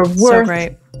that were worth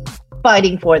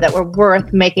fighting for, that we're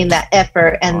worth making that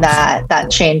effort and that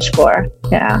change for.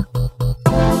 Yeah.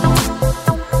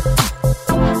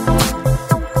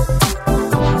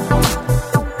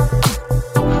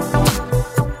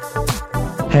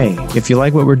 Hey, if you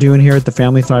like what we're doing here at the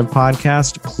Family Thrive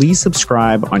podcast, please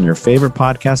subscribe on your favorite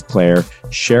podcast player,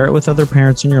 share it with other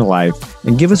parents in your life,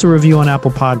 and give us a review on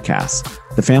Apple Podcasts.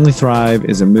 The Family Thrive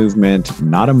is a movement,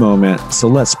 not a moment, so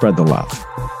let's spread the love.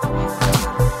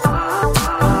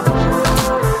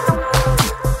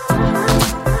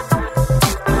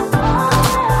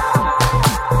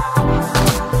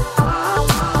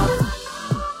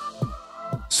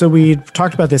 So we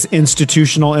talked about this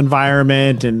institutional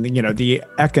environment and, you know, the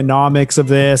economics of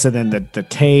this, and then the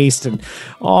taste and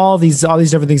all these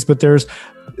different things, but there's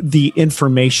the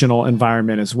informational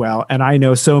environment as well. And I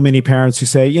know so many parents who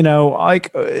say, you know,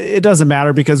 like, it doesn't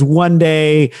matter because one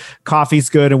day coffee's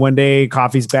good and one day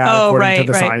coffee's bad, according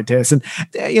to the scientists. And,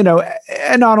 you know,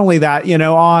 and not only that, you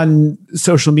know, on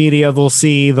social media, they'll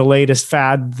see the latest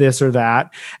fad, this or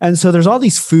that. And so there's all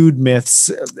these food myths,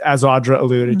 as Audra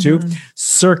alluded to,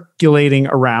 circulating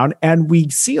around. And we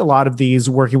see a lot of these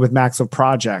working with Max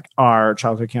Project, our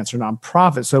childhood cancer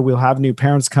nonprofit. So we'll have new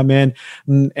parents come in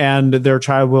and their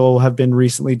child will have been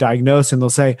recently diagnosed, and they'll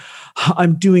say,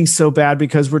 I'm doing so bad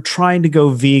because we're trying to go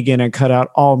vegan and cut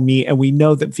out all meat. And we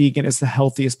know that vegan is the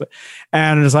healthiest,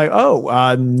 and it's like,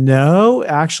 no,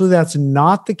 actually that's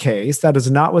not the case. That is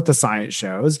not what the science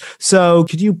shows. So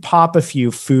could you pop a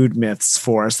few food myths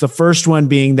for us? The first one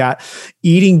being that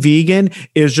eating vegan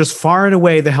is just far and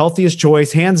away the healthiest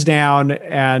choice, hands down.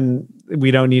 And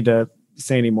we don't need to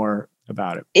say any more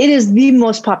about it. It is the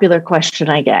most popular question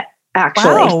I get.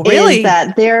 Actually, wow, really? Is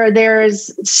that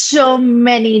there's so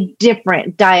many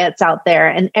different diets out there,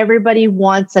 and everybody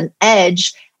wants an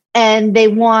edge, and they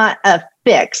want a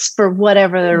fix for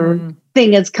whatever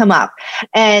thing has come up.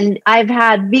 And I've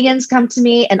had vegans come to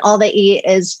me and all they eat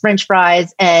is French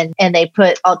fries and they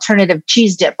put alternative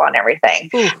cheese dip on everything.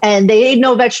 Ooh. And they eat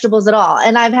no vegetables at all.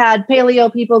 And I've had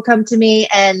paleo people come to me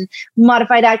and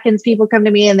modified Atkins people come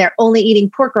to me and they're only eating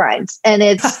pork rinds. And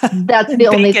that's the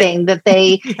only thing that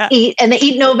they eat, and they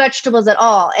eat no vegetables at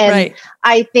all. And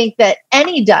I think that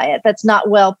any diet that's not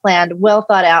well planned, well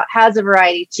thought out, has a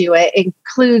variety to it,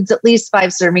 includes at least 5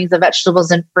 servings of vegetables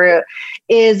and fruit,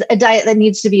 is a diet that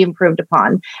needs to be improved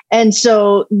upon. And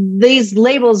so these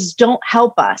labels don't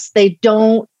help us. They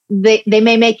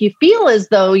may make you feel as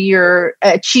though you're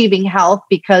achieving health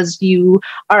because you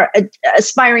are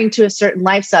aspiring to a certain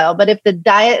lifestyle. But if the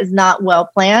diet is not well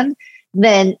planned,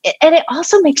 then, and it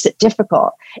also makes it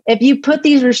difficult. If you put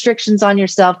these restrictions on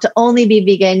yourself to only be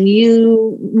vegan,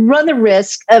 you run the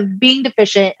risk of being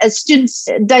deficient. As students,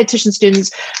 dietitian students,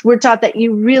 we're taught that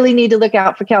you really need to look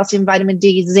out for calcium, vitamin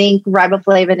D, zinc,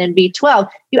 riboflavin, and B12.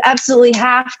 You absolutely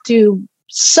have to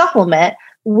supplement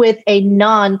with a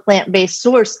non-plant-based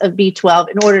source of B12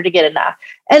 in order to get enough.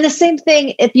 And the same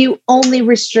thing if you only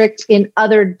restrict in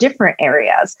other different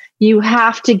areas. You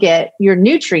have to get your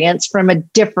nutrients from a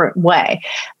different way.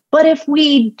 But if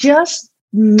we just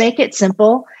make it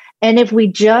simple, and if we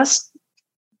just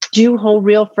do whole,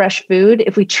 real, fresh food,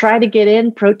 if we try to get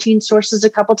in protein sources a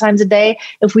couple times a day,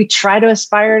 if we try to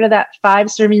aspire to that 5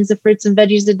 servings of fruits and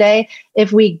veggies a day,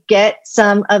 if we get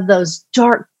some of those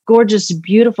dark, gorgeous,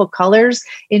 beautiful colors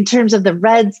in terms of the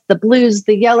reds, the blues,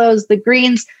 the yellows, the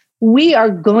greens, we are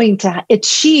going to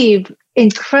achieve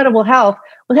incredible health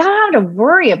without having to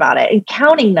worry about it and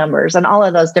counting numbers and all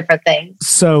of those different things.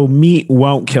 So meat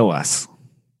won't kill us.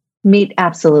 Meat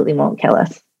absolutely won't kill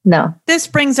us. No. This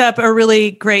brings up a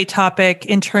really great topic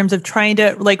in terms of trying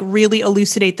to really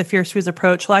elucidate the Fierce Foods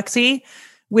approach, Lexi,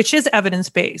 which is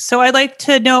evidence-based. So I'd like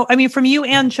to know, from you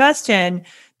and Justin,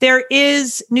 there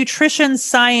is nutrition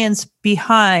science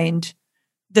behind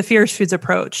the Fierce Foods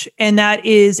approach, and that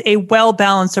is a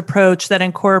well-balanced approach that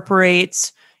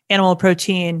incorporates animal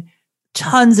protein,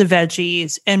 tons of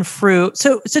veggies and fruit.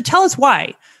 So tell us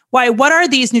why. What are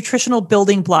these nutritional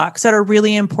building blocks that are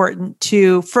really important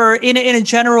in a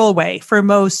general way for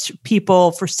most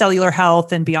people for cellular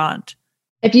health and beyond?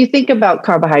 If you think about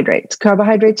carbohydrates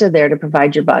are there to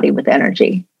provide your body with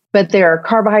energy. But there are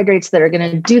carbohydrates that are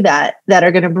going to do that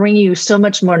are going to bring you so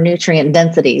much more nutrient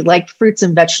density, like fruits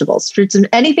and vegetables. Fruits and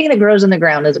anything that grows in the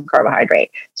ground is a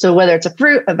carbohydrate. So whether it's a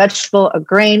fruit, a vegetable, a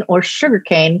grain, or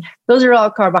sugarcane, those are all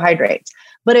carbohydrates.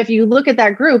 But if you look at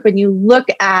that group and you look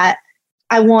at,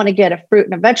 I want to get a fruit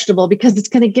and a vegetable because it's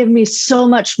going to give me so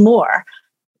much more.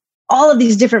 all of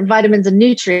these different vitamins and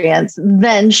nutrients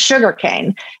than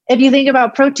sugarcane. If you think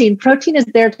about protein, protein is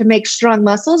there to make strong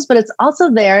muscles, but it's also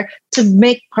there to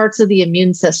make parts of the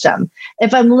immune system.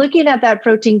 If I'm looking at that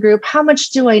protein group, how much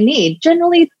do I need?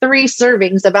 Generally 3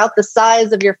 servings, about the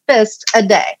size of your fist a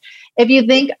day. If you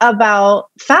think about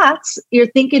fats, you're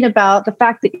thinking about the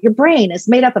fact that your brain is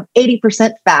made up of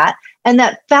 80% fat, and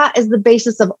that fat is the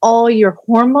basis of all your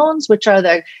hormones, which are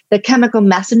the chemical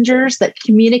messengers that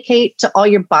communicate to all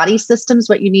your body systems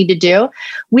what you need to do.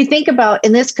 We think about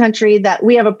in this country that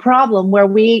we have a problem where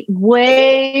we eat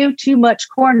way too much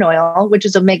corn oil, which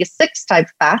is omega-6 type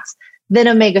fats, than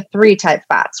omega-3 type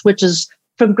fats, which is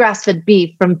from grass-fed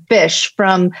beef, from fish,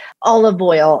 from olive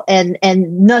oil, and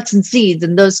nuts and seeds,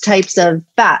 and those types of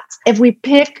fats. If we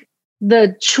pick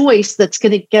the choice that's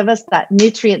going to give us that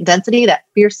nutrient density, that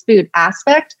fierce food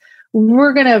aspect,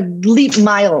 we're going to leap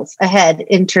miles ahead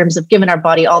in terms of giving our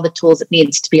body all the tools it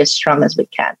needs to be as strong as we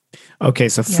can. Okay,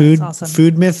 so awesome.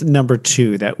 Food myth number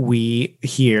 2 that we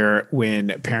hear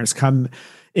when parents come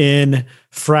in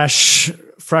fresh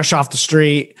off the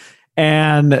street,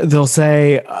 and they'll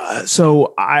say,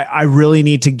 so I really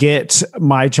need to get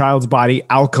my child's body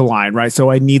alkaline, right?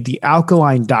 So I need the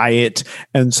alkaline diet.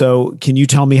 And so can you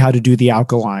tell me how to do the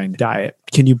alkaline diet?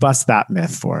 Can you bust that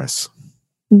myth for us?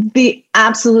 The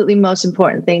absolutely most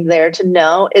important thing there to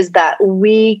know is that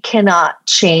we cannot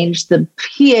change the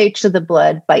pH of the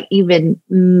blood by even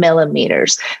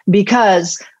millimeters,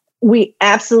 because we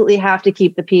absolutely have to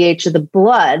keep the pH of the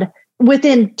blood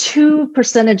within 2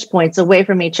 percentage points away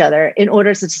from each other in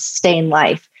order to sustain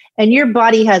life. And your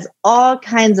body has all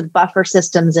kinds of buffer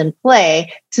systems in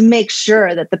play to make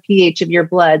sure that the pH of your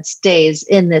blood stays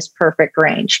in this perfect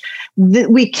range.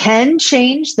 We can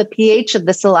change the pH of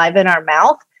the saliva in our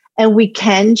mouth, and we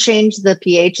can change the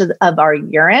pH of our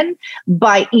urine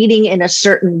by eating in a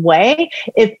certain way.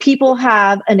 If people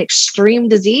have an extreme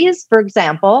disease, for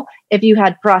example, if you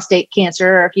had prostate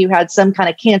cancer or if you had some kind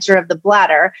of cancer of the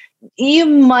bladder, you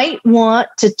might want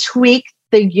to tweak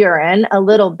the urine a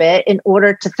little bit in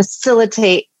order to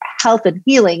facilitate health and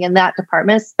healing in that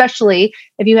department, especially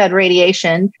if you had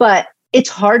radiation. But it's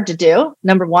hard to do,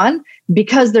 number one,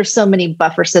 because there's so many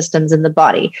buffer systems in the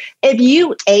body. If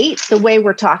you ate the way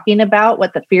we're talking about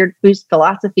what the feared foods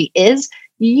philosophy is,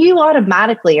 you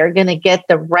automatically are going to get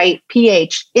the right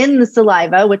pH in the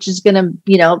saliva, which is going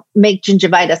to, make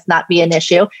gingivitis not be an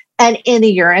issue, and in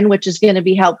the urine, which is going to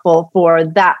be helpful for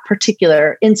that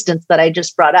particular instance that I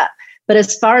just brought up. But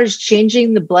as far as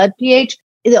changing the blood pH,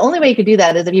 the only way you could do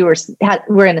that is if you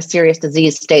were in a serious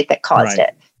disease state that caused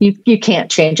it. You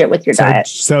can't change it with your diet.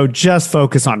 So just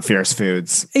focus on fierce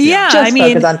foods. Yeah,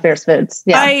 focus on fierce foods.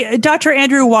 Yeah. Dr.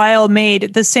 Andrew Weil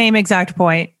made the same exact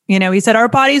point. He said our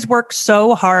bodies work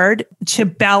so hard to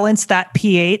balance that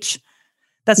pH.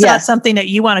 That's not something that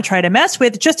you want to try to mess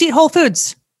with. Just eat whole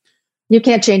foods. You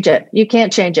can't change it. You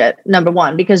can't change it, number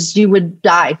one, because you would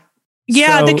die.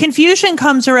 Yeah, the confusion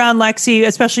comes around, Lexi,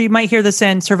 especially you might hear this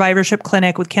in survivorship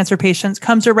clinic with cancer patients,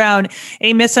 comes around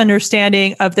a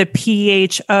misunderstanding of the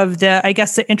pH of the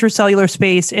intercellular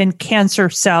space in cancer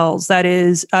cells that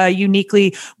is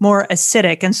uniquely more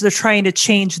acidic. And so they're trying to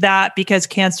change that because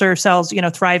cancer cells,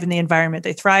 thrive in the environment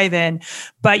they thrive in.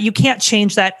 But you can't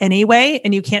change that anyway,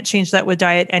 and you can't change that with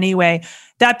diet anyway.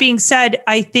 That being said,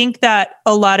 I think that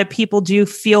a lot of people do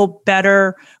feel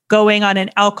better going on an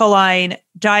alkaline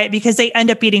diet because they end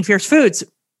up eating fierce foods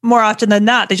more often than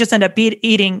not. They just end up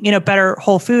eating, better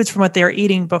whole foods from what they were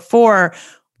eating before.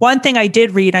 One thing I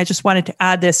did read, I just wanted to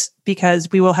add this because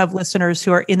we will have listeners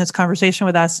who are in this conversation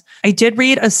with us. I did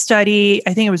read a study,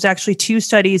 I think it was actually 2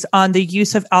 studies on the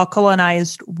use of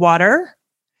alkalinized water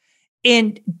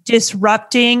in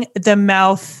disrupting the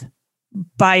mouth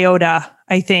biota,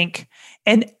 I think,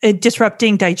 and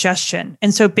disrupting digestion.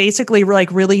 And so basically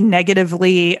really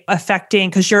negatively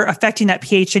affecting, because you're affecting that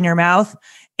pH in your mouth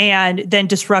and then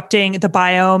disrupting the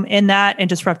biome in that and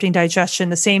disrupting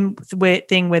digestion. The same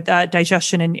thing with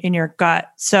digestion in your gut.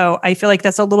 So I feel like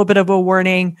that's a little bit of a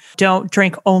warning. Don't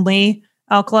drink only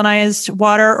alkalinized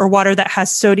water or water that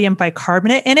has sodium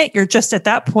bicarbonate in it. You're just at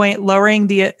that point lowering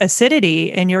the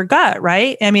acidity in your gut,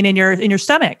 right? I mean, in your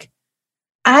stomach.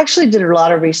 I actually did a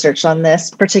lot of research on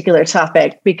this particular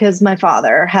topic because my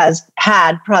father has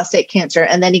had prostate cancer,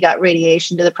 and then he got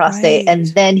radiation to the prostate, and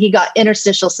then he got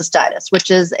interstitial cystitis,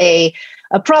 which is a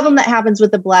problem that happens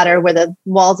with the bladder where the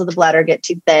walls of the bladder get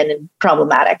too thin and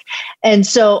problematic. And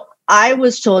so I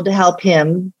was told to help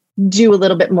him do a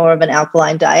little bit more of an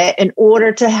alkaline diet in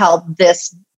order to help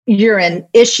this urine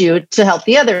issue to help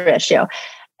the other issue.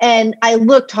 And I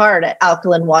looked hard at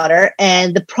alkaline water.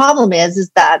 And the problem is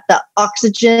that the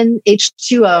oxygen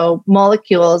H2O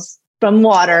molecules from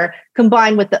water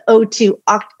combined with the O2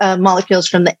 molecules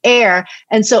from the air.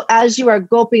 And so as you are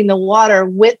gulping the water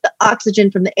with the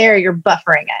oxygen from the air, you're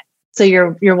buffering it. So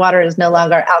your water is no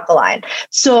longer alkaline.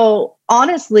 So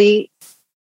honestly,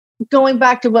 going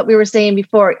back to what we were saying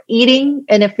before, eating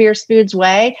in a Fierce Foods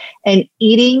way and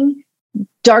eating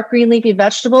dark green leafy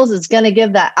vegetables is going to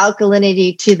give that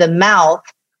alkalinity to the mouth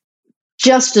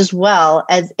just as well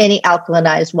as any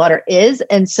alkalinized water is.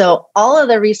 And so all of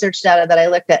the research data that I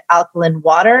looked at alkaline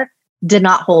water did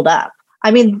not hold up. I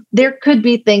mean, there could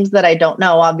be things that I don't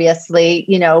know, obviously,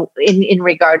 in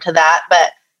regard to that,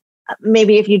 but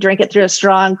maybe if you drink it through a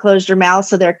straw and closed your mouth,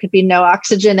 so there could be no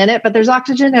oxygen in it, but there's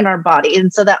oxygen in our body.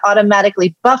 And so that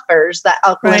automatically buffers that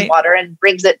alkaline water and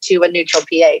brings it to a neutral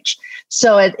pH.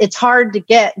 So it's hard to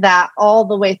get that all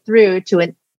the way through to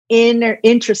an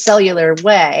intracellular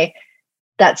way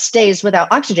that stays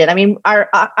without oxygen. I mean, our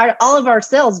all of our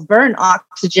cells burn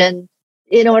oxygen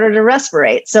in order to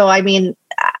respirate. So, I mean,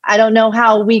 I don't know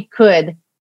how we could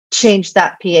change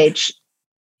that pH.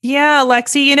 Yeah,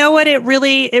 Lexi, you know what? It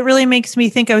really makes me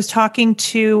think. I was talking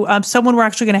to someone we're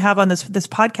actually going to have on this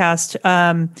podcast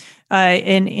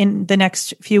in the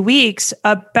next few weeks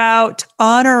about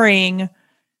honoring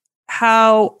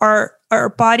how our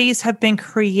bodies have been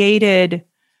created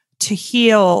to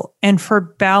heal and for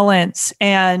balance,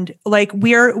 and like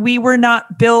we were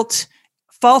not built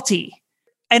faulty.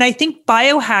 And I think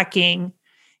biohacking,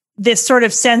 this sort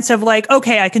of sense of like,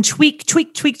 okay, I can tweak, to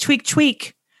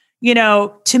take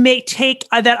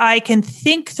that I can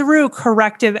think through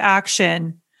corrective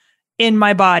action in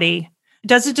my body,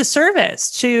 does a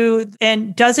disservice to,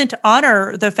 and doesn't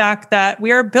honor the fact that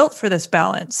we are built for this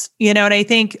balance, and I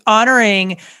think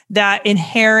honoring that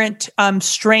inherent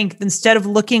strength instead of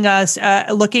looking at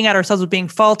ourselves as being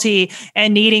faulty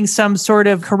and needing some sort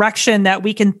of correction that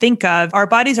we can think of. Our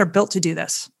bodies are built to do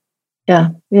this. Yeah.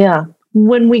 Yeah.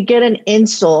 When we get an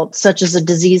insult, such as a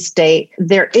disease state,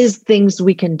 there is things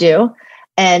we can do,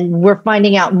 and we're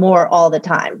finding out more all the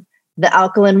time. The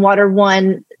alkaline water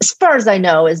one, as far as I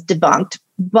know, is debunked,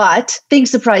 but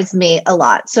things surprised me a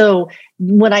lot. So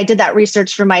when I did that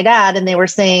research for my dad, and they were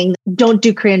saying, don't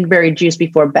do cranberry juice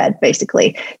before bed,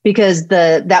 basically, because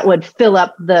that would fill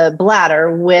up the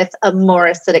bladder with a more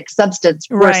acidic substance,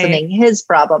 worsening his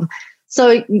problem.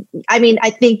 So, I mean, I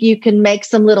think you can make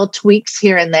some little tweaks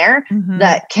here and there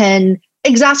that can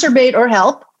exacerbate or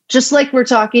help, just like we're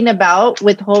talking about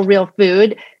with whole real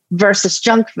food versus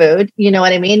junk food. You know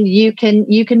what I mean? You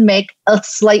can make a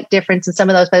slight difference in some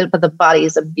of those, but the body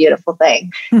is a beautiful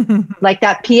thing. Like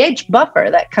that pH buffer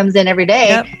that comes in every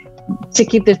day to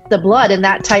keep the blood in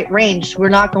that tight range, we're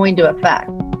not going to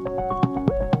affect.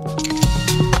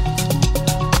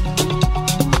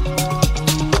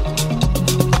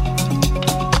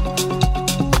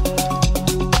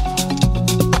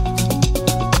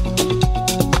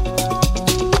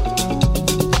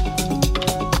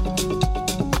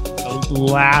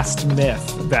 Last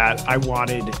myth that I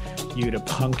wanted you to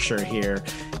puncture here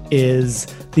is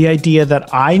the idea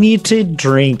that I need to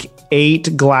drink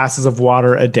 8 glasses of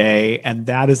water a day, and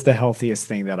that is the healthiest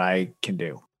thing that I can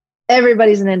do.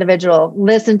 Everybody's an individual.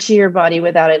 Listen to your body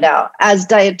without a doubt. As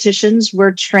dietitians,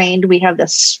 we're trained. We have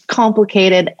this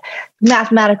complicated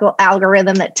mathematical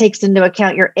algorithm that takes into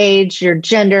account your age, your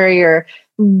gender, your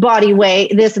body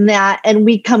weight, this and that. And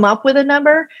we come up with a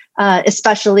number,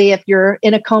 especially if you're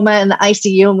in a coma in the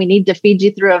ICU and we need to feed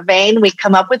you through a vein, we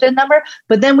come up with a number,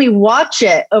 but then we watch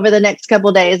it over the next couple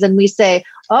of days and we say,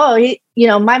 oh,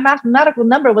 my mathematical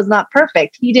number was not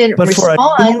perfect. He didn't respond.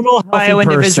 For a normal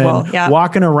healthy person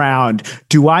walking around,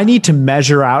 do I need to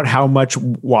measure out how much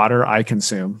water I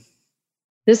consume?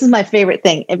 This is my favorite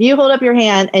thing. If you hold up your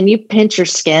hand and you pinch your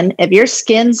skin, if your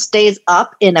skin stays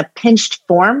up in a pinched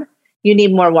form, you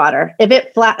need more water. If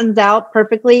it flattens out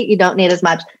perfectly, you don't need as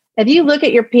much. If you look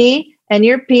at your pee and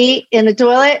your pee in the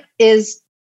toilet is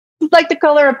like the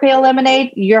color of pale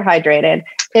lemonade, you're hydrated.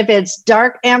 If it's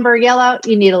dark amber yellow,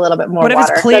 you need a little bit more water. What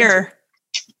if it's clear?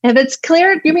 If it's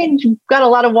clear, you mean you've got a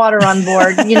lot of water on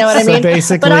board. You know what I mean? So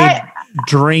basically,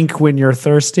 drink when you're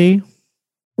thirsty?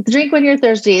 Drink when you're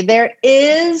thirsty. There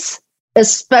is,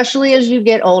 especially as you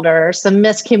get older, some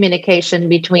miscommunication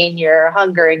between your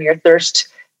hunger and your thirst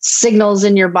signals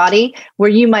in your body where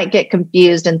you might get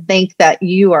confused and think that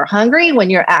you are hungry when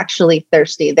you're actually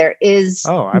thirsty. There is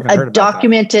a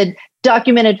documented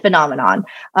phenomenon.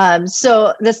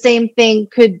 So the same thing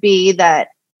could be that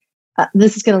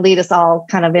this is going to lead us all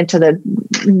kind of into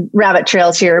the rabbit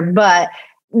trails here, but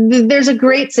there's a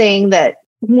great saying that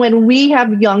when we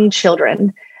have young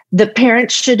children, the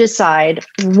parents should decide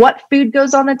what food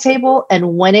goes on the table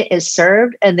and when it is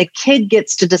served, and the kid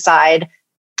gets to decide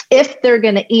if they're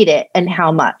going to eat it and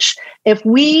how much. If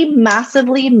we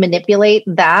massively manipulate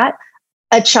that,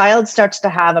 a child starts to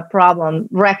have a problem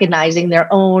recognizing their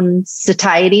own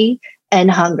satiety and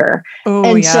hunger.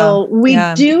 So we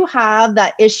do have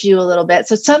that issue a little bit.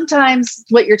 So sometimes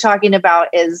what you're talking about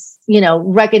is,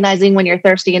 recognizing when you're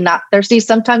thirsty and not thirsty.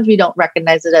 Sometimes we don't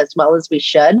recognize it as well as we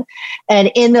should. And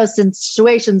in those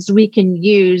situations, we can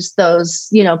use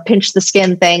those, pinch the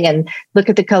skin thing and look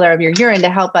at the color of your urine to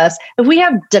help us. If we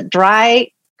have dry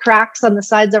cracks on the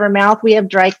sides of our mouth, we have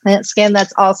dry skin,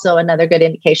 that's also another good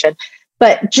indication.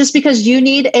 But just because you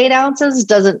need 8 ounces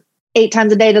 8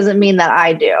 times a day doesn't mean that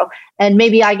I do. And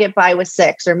maybe I get by with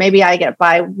 6, or maybe I get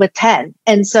by with 10.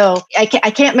 And so I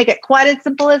can't make it quite as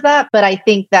simple as that, but I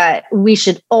think that we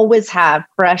should always have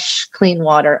fresh, clean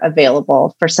water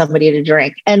available for somebody to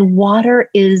drink. And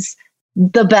water is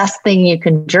the best thing you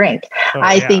can drink.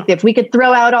 I think if we could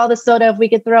throw out all the soda, if we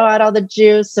could throw out all the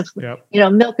juice,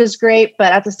 milk is great,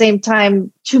 but at the same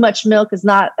time, too much milk is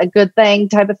not a good thing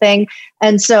type of thing.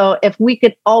 And so if we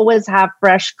could always have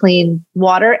fresh, clean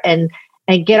water and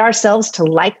get ourselves to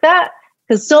like that,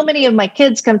 because so many of my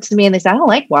kids come to me and they say, I don't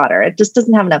like water. It just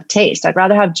doesn't have enough taste. I'd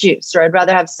rather have juice, or I'd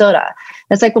rather have soda. And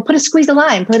it's like, well, put a squeeze of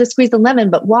lime, put a squeeze of lemon,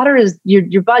 but water is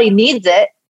your body needs it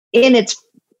in its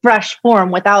fresh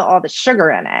form without all the sugar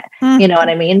in it. You know what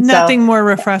I mean? Nothing more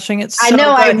refreshing. It's so I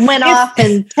know good. I went off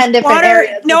in 10 different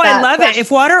areas. No, I love it. If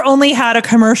water only had a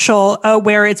commercial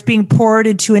where it's being poured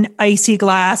into an icy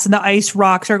glass and the ice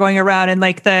rocks are going around and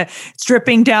like it's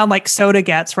dripping down like soda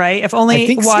gets, right? If only I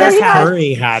think water Steph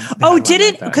Curry had.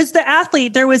 Because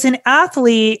there was an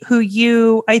athlete who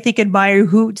you, I think, admire,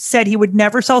 who said he would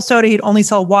never sell soda. He'd only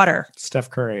sell water. Steph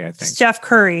Curry, I think. Steph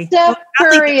Curry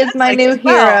is my new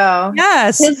hero.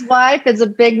 Yes. His wife is a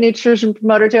big nutrition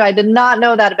promoter too. I did not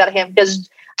know that about him because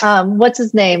what's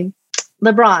his name?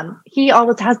 LeBron. He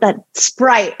always has that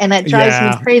Sprite and that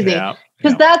drives me crazy.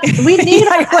 Because we need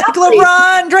like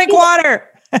LeBron, drink water.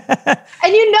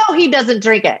 And he doesn't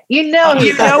drink it. He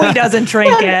doesn't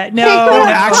drink it. No,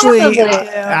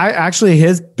 actually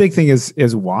his big thing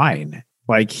is wine.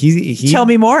 Like he tell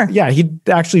me more. Yeah, he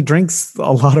actually drinks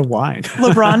a lot of wine.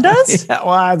 LeBron does?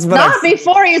 Not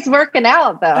before he's working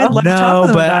out though.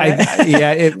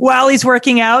 While he's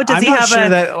working out, does he have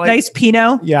a nice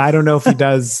Pinot? Yeah, I don't know if he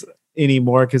does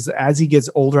anymore, because as he gets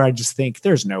older, I just think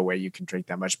there's no way you can drink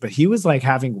that much. But he was like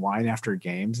having wine after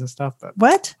games and stuff. But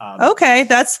what? Okay,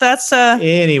 that's.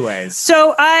 Anyways,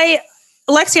 so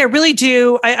Lexi, I really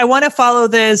do. I want to follow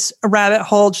this rabbit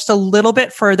hole just a little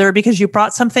bit further, because you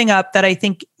brought something up that I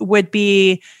think would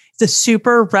be the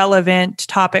super relevant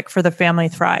topic for the Family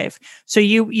Thrive. So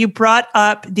you brought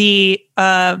up the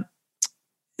fact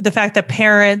that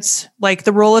parents, like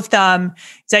the rule of thumb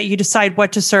is that you decide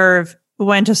what to serve,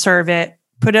 when to serve it,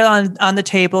 put it on the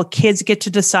table. Kids get to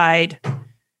decide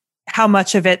how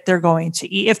much of it they're going to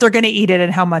eat, if they're going to eat it,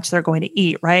 and how much they're going to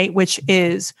eat, right?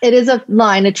 It is a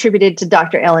line attributed to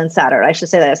Dr. Ellen Satter. I should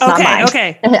say that it's not mine.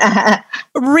 Okay.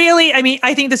 Really, I mean,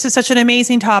 I think this is such an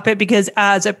amazing topic, because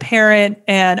as a parent,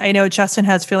 and I know Justin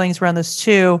has feelings around this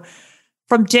too,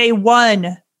 from day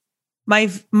one,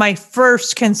 my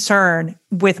first concern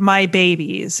with my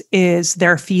babies is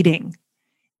their feeding.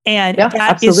 And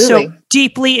that is so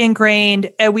deeply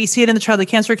ingrained. We see it in the childhood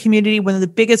cancer community. One of the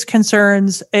biggest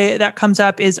concerns that comes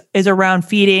up is around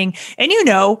feeding. And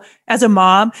as a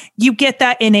mom, you get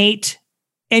that innate.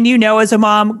 And as a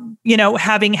mom,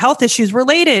 having health issues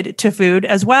related to food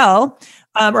as well,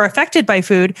 or affected by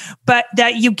food, but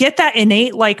that you get that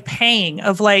innate like pang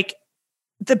of like,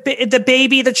 the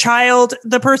baby, the child,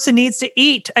 the person needs to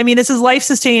eat. I mean, this is life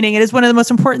sustaining. It is one of the most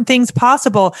important things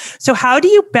possible. So how do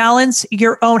you balance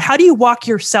how do you walk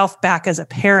yourself back as a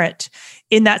parent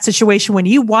in that situation when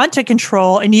you want to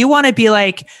control and you want to be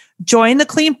like, join the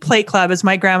clean plate club, as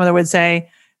my grandmother would say?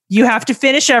 You have to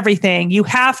finish everything. You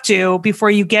have to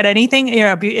before you get anything.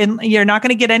 You're not going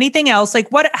to get anything else. Like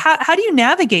how do you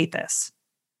navigate this?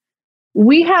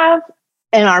 We have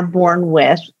and are born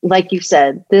with, like you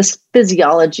said, this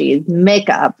physiology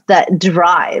makeup that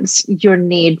drives your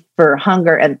need for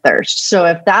hunger and thirst. So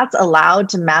if that's allowed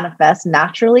to manifest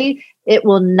naturally, it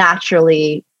will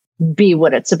naturally be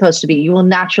what it's supposed to be. You will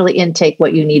naturally intake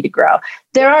what you need to grow.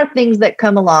 There are things that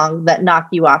come along that knock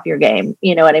you off your game.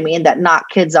 You know what I mean? That knock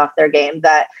kids off their game,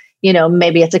 that,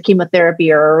 maybe it's a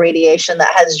chemotherapy or a radiation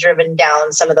that has driven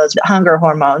down some of those hunger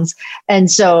hormones. And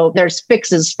so there's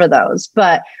fixes for those.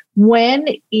 But when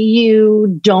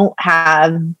you don't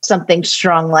have something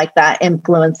strong like that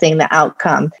influencing the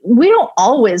outcome, we don't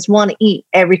always want to eat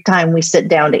every time we sit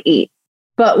down to eat.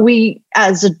 But we,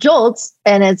 as adults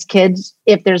and as kids,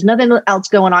 if there's nothing else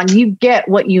going on, you get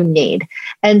what you need.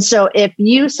 And so if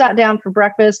you sat down for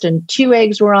breakfast and 2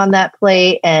 eggs were on that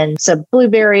plate and some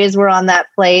blueberries were on that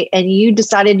plate, and you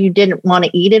decided you didn't want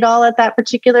to eat it all at that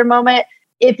particular moment,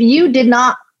 if you did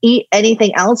not eat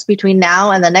anything else between now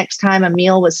and the next time a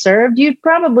meal was served, you'd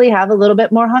probably have a little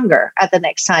bit more hunger at the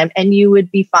next time and you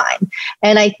would be fine.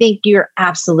 And I think you're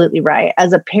absolutely right.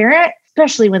 As a parent,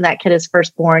 especially when that kid is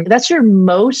first born, that's your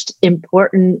most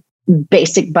important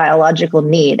basic biological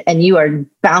need. And you are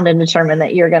bound and determined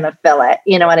that you're going to fill it.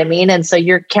 You know what I mean? And so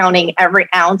you're counting every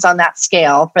ounce on that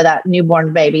scale for that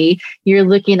newborn baby. You're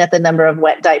looking at the number of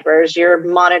wet diapers. You're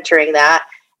monitoring that.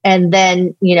 And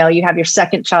then, you have your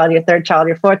second child, your third child,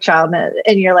 your fourth child,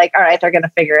 and you're like, all right, they're going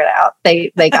to figure it out.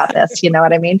 They got this, you know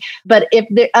what I mean? But if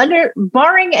they're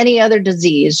barring any other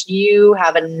disease, you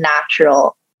have a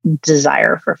natural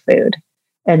desire for food.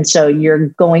 And so you're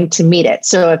going to meet it.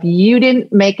 So if you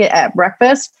didn't make it at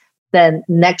breakfast, then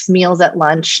next meal's at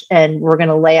lunch, and we're going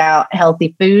to lay out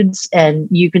healthy foods and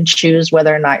you can choose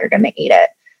whether or not you're going to eat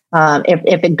it.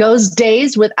 If it goes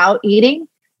days without eating,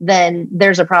 then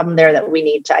there's a problem there that we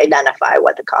need to identify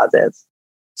what the cause is.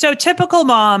 So typical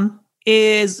mom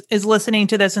is listening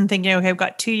to this and thinking, okay, I've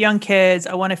got 2 young kids.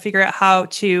 I want to figure out how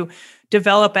to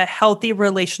develop a healthy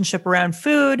relationship around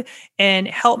food and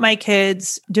help my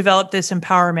kids develop this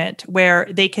empowerment where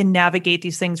they can navigate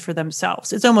these things for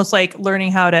themselves. It's almost like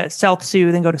learning how to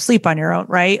self-soothe and go to sleep on your own,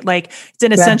 right? Like it's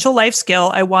an essential life skill.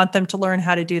 I want them to learn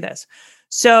how to do this.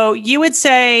 So you would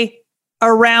say,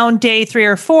 around day 3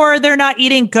 or 4, they're not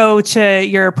eating, go to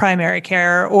your primary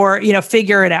care or,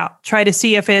 figure it out. Try to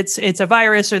see if it's a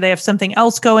virus or they have something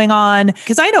else going on.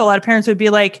 Because I know a lot of parents would be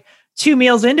like 2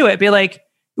 meals into it, be like,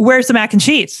 where's the mac and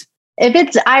cheese? If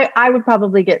it's, I would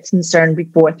probably get concerned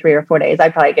before 3 or 4 days.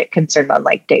 I'd probably get concerned on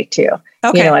like day 2.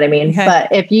 Okay. You know what I mean? Okay.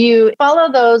 But if you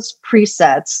follow those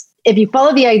presets, if you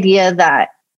follow the idea that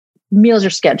meals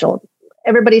are scheduled,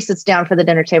 everybody sits down for the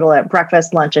dinner table at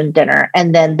breakfast, lunch, and dinner.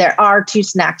 And then there are 2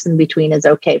 snacks in between is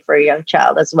okay for a young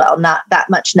child as well. Not that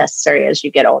much necessary as you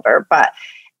get older. But,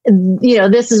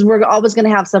 we're always going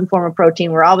to have some form of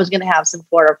protein. We're always going to have some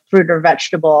form of fruit or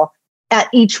vegetable at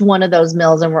each one of those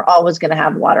meals. And we're always going to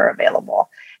have water available.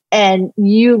 And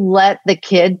you let the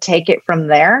kid take it from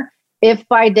there. If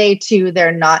by day 2,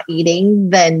 they're not eating,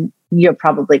 then you're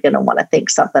probably going to want to think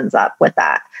something's up with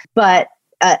that. But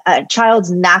a child's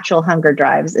natural hunger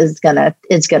drives is gonna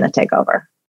take over.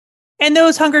 And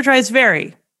those hunger drives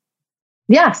vary.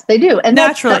 Yes, they do. And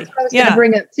naturally, that's what I was going to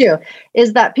bring up too,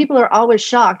 is that people are always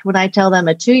shocked when I tell them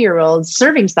a 2-year-old's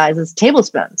serving size is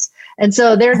tablespoons. And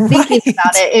so they're thinking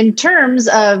about it in terms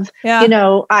of,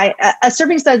 a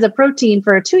serving size of protein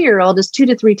for a 2-year-old is 2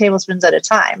 to 3 tablespoons at a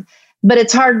time. But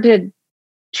it's hard to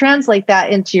translate that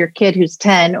into your kid who's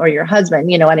 10 or your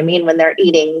husband, you know what I mean? When they're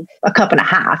eating a cup and a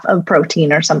half of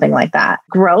protein or something like that.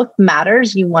 Growth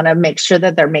matters. You want to make sure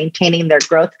that they're maintaining their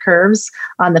growth curves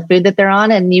on the food that they're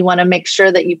on. And you want to make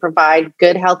sure that you provide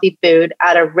good, healthy food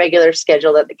at a regular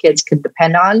schedule that the kids can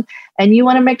depend on. And you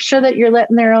want to make sure that you're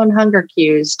letting their own hunger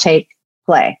cues take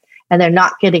play and they're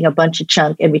not getting a bunch of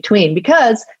chunk in between,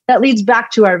 because that leads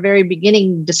back to our very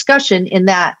beginning discussion in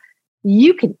that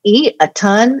you can eat a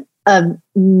ton of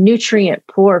nutrient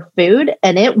poor food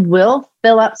and it will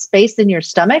fill up space in your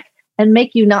stomach and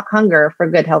make you not hunger for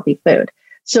good, healthy food.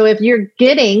 So if you're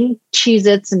getting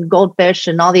Cheez-Its and Goldfish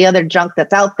and all the other junk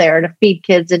that's out there to feed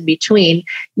kids in between,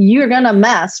 you're going to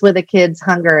mess with a kid's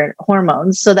hunger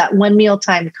hormones so that when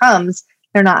mealtime comes,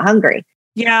 they're not hungry.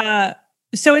 Yeah.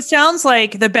 So it sounds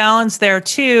like the balance there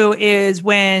too is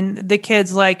when the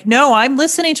kid's like, no, I'm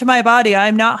listening to my body.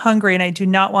 I'm not hungry and I do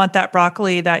not want that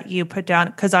broccoli that you put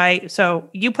down so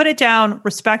you put it down,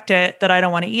 respect it, that I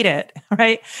don't want to eat it.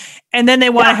 Right. And then they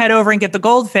want to head over and get the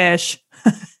goldfish.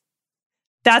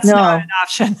 That's not an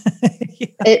option.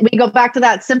 We go back to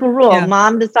that simple rule. Yeah.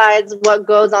 Mom decides what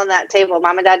goes on that table.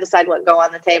 Mom and dad decide what go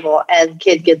on the table, and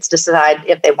kid gets to decide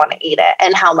if they want to eat it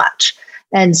and how much.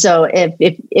 And so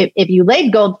if you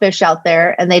laid goldfish out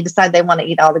there and they decide they want to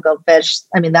eat all the goldfish,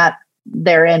 I mean, that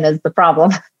therein is the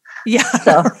problem. Yeah.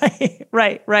 So.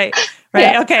 Right.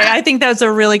 Yeah. Okay. I think that's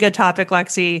a really good topic,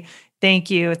 Lexi. Thank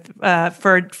you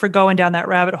for going down that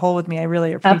rabbit hole with me. I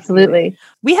really appreciate Absolutely. it.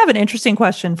 We have an interesting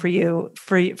question for you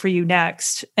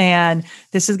next. And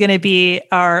this is going to be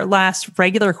our last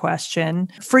regular question.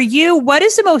 For you, what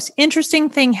is the most interesting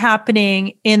thing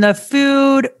happening in the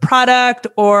food, product,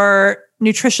 or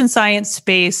nutrition science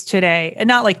space today? And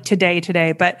not like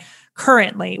today, but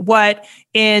currently, what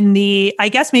in the, I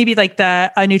guess maybe like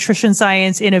the nutrition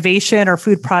science innovation or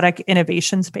food product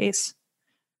innovation space?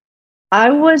 I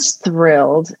was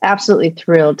thrilled, absolutely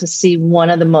thrilled to see one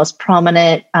of the most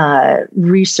prominent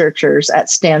researchers at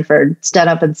Stanford stand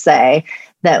up and say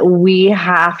that we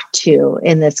have to,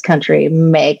 in this country,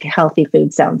 make healthy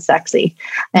food sound sexy.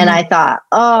 And I thought,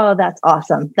 oh, that's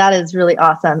awesome. That is really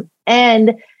awesome.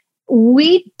 And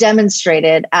we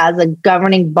demonstrated as a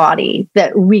governing body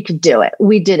that we could do it.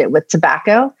 We did it with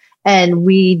tobacco. And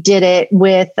we did it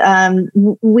with,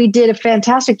 we did a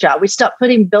fantastic job. We stopped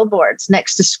putting billboards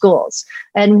next to schools,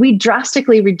 and we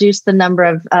drastically reduced the number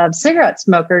of cigarette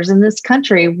smokers in this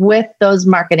country with those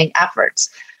marketing efforts.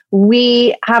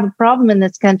 We have a problem in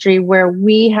this country where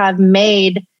we have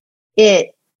made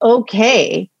it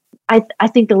okay. I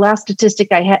think the last statistic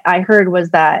I heard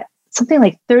was that something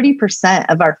like 30%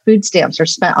 of our food stamps are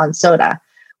spent on soda.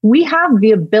 We have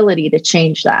the ability to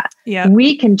change that. Yeah.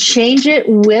 We can change it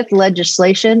with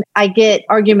legislation. I get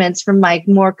arguments from my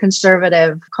more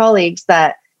conservative colleagues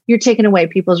that you're taking away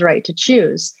people's right to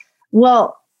choose.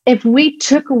 Well, if we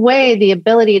took away the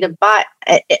ability to buy,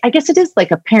 I guess it is like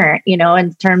a parent,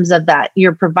 in terms of that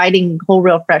you're providing whole,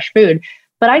 real, fresh food.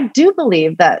 But I do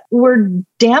believe that we're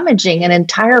damaging an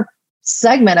entire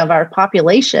segment of our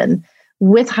population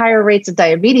with higher rates of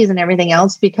diabetes and everything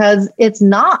else, because it's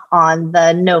not on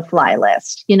the no-fly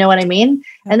list. You know what I mean?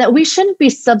 And that we shouldn't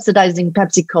be subsidizing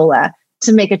Pepsi Cola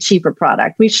to make a cheaper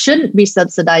product. We shouldn't be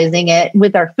subsidizing it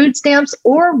with our food stamps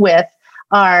or with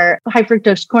our high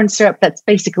fructose corn syrup that's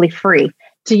basically free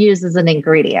to use as an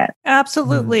ingredient.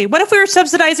 Absolutely. What if we were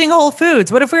subsidizing Whole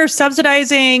Foods? What if we were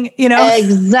subsidizing,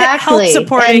 exactly health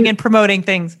supporting and promoting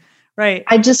things? Right.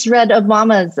 I just read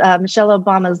Michelle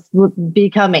Obama's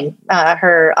Becoming,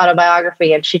 her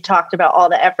autobiography, and she talked about all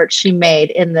the efforts she made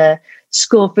in the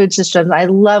school food systems. I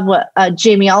love what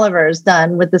Jamie Oliver has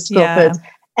done with the school foods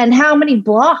and how many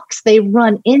blocks they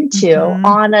run into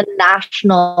on a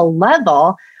national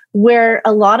level, where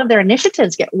a lot of their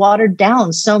initiatives get watered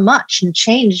down so much and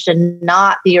changed and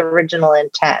not the original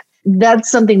intent. That's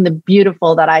something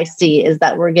beautiful that I see, is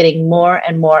that we're getting more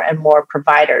and more and more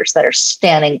providers that are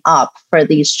standing up for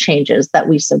these changes that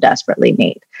we so desperately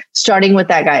need. Starting with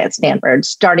that guy at Stanford,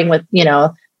 starting with,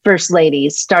 first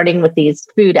ladies, starting with these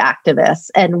food activists.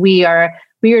 And we are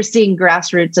seeing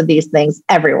grassroots of these things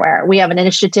everywhere. We have an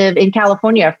initiative in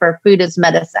California for food as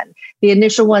medicine. The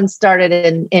initial one started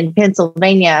in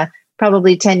Pennsylvania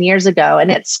probably 10 years ago,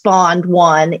 and it spawned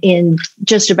one in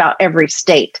just about every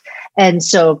state. And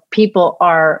so people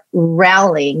are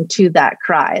rallying to that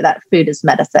cry that food is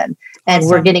medicine. And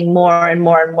we're getting more and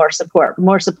more and more support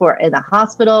in the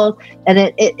hospitals.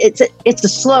 And it's a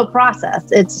slow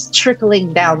process. It's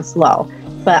trickling down slow.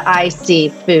 But I see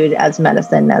food as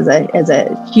medicine as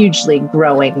a hugely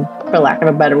growing, for lack of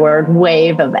a better word,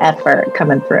 wave of effort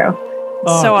coming through.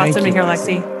 Oh, so awesome to hear,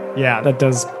 Lexi. Yeah, that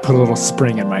does put a little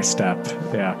spring in my step.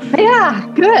 Yeah.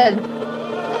 Yeah, good.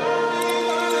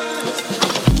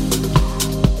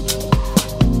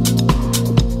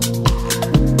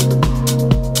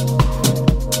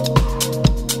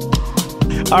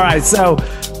 All right, so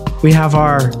we have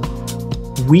our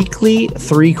weekly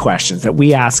 3 questions that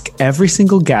we ask every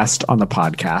single guest on the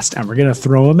podcast, and we're going to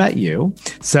throw them at you.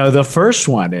 So the first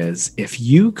one is, if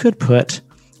you could put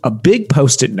a big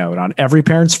Post-it note on every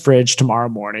parent's fridge tomorrow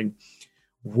morning,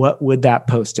 what would that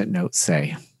Post-it note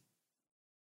say?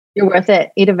 You're worth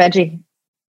it. Eat a veggie.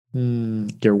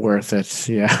 You're worth it.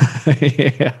 Yeah.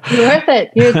 Yeah. You're worth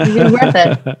it. You're worth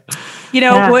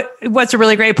it. What's a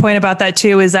really great point about that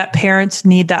too is that parents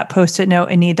need that Post-it note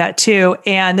and need that too.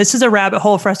 And this is a rabbit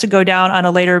hole for us to go down on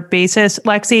a later basis,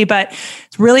 Lexi, but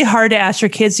it's really hard to ask your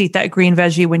kids to eat that green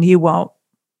veggie when you won't.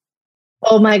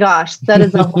 Oh my gosh, that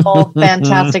is a whole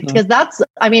fantastic, because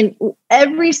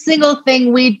every single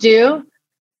thing we do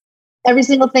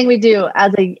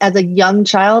as a young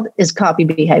child is copy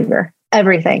behavior.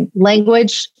 Everything,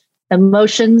 language,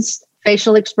 emotions,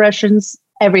 facial expressions,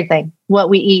 everything. What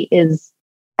we eat is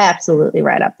absolutely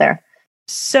right up there.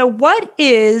 So what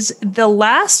is the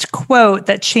last quote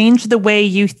that changed the way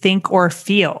you think or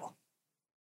feel?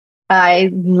 I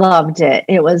loved it.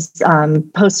 It was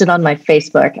posted on my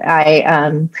Facebook.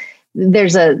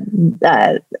 There's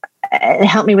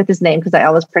help me with his name because I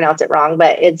always pronounce it wrong,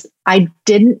 but I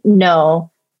didn't know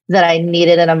that I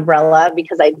needed an umbrella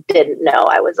because I didn't know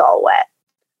I was all wet.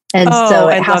 And so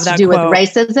it has to do with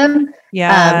racism.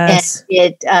 Yes.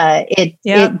 And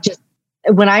it just,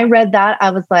 when I read that,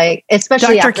 I was like,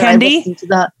 especially Dr. after Kendi? I listened to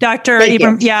the Dr.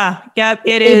 Abram. Yeah. Yep.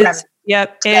 It is.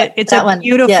 Yep. It's a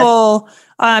beautiful,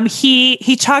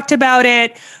 he talked about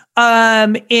it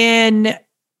in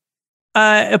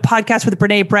a podcast with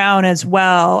Brene Brown as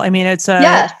well. I mean, it's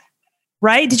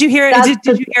Right? Did you hear it?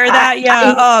 Did you hear that?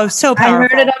 Yeah. So powerful. I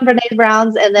heard it on Brene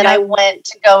Brown's, and then I went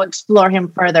to go explore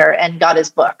him further and got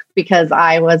his book, because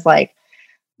I was like,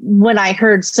 when I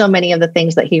heard so many of the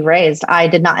things that he raised, I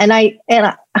did not.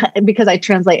 And because I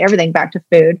translate everything back to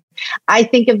food, I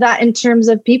think of that in terms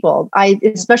of people,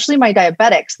 especially my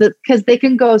diabetics, because they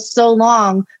can go so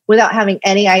long without having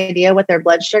any idea what their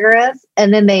blood sugar is.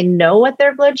 And then they know what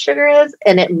their blood sugar is,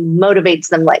 and it motivates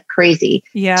them like crazy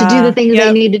to do the things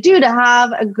they need to do to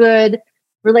have a good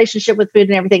relationship with food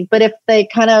and everything. But if they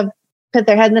kind of put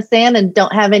their head in the sand and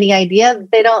don't have any idea,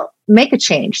 they don't make a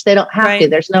change. They don't have to.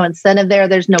 There's no incentive there.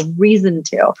 There's no reason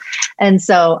to. And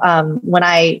so when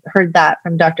I heard that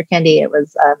from Dr. Kendi, it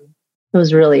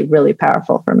was really, really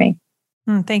powerful for me.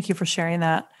 Thank you for sharing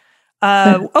that.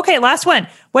 Okay, last one.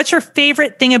 What's your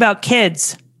favorite thing about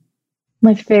kids?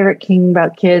 My favorite thing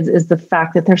about kids is the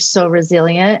fact that they're so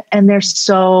resilient and they're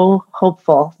so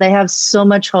hopeful. They have so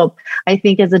much hope. I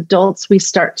think as adults, we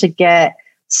start to get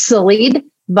sullied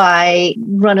by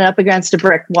running up against a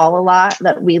brick wall a lot,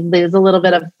 that we lose a little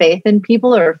bit of faith in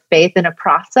people or faith in a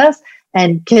process.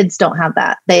 And kids don't have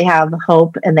that. They have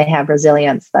hope and they have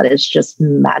resilience that is just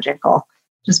magical.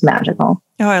 Just magical.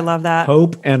 Oh, I love that.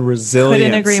 Hope and resilience.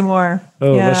 Couldn't agree more.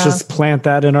 Oh, let's just plant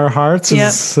that in our hearts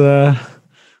as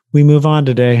we move on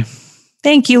today.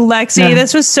 Thank you, Lexi.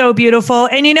 This was so beautiful.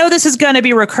 And this is going to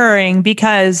be recurring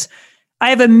because I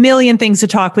have a million things to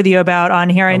talk with you about on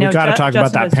here. I know we've got to talk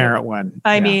about that parent one.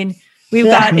 I mean, we've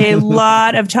got a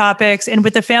lot of topics, and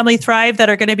with the Family Thrive that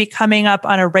are going to be coming up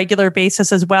on a regular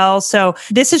basis as well. So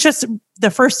this is just the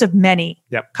first of many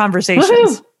conversations.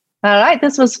 Woo-hoo. All right.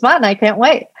 This was fun. I can't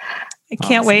wait. I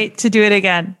can't wait to do it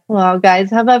again. Well,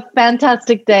 guys, have a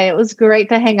fantastic day. It was great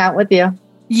to hang out with you.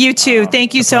 You too.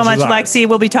 Thank you so much, Lexi.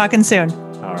 We'll be talking soon.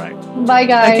 All right. Bye,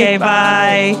 guys. Okay,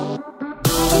 bye.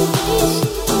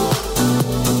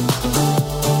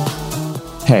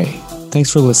 Hey,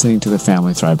 thanks for listening to the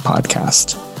Family Thrive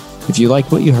podcast. If you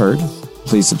liked what you heard,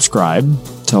 please subscribe,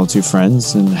 tell 2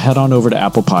 friends, and head on over to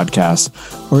Apple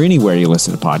Podcasts or anywhere you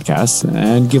listen to podcasts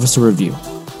and give us a review.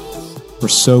 We're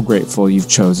so grateful you've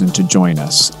chosen to join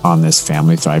us on this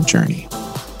Family Thrive journey.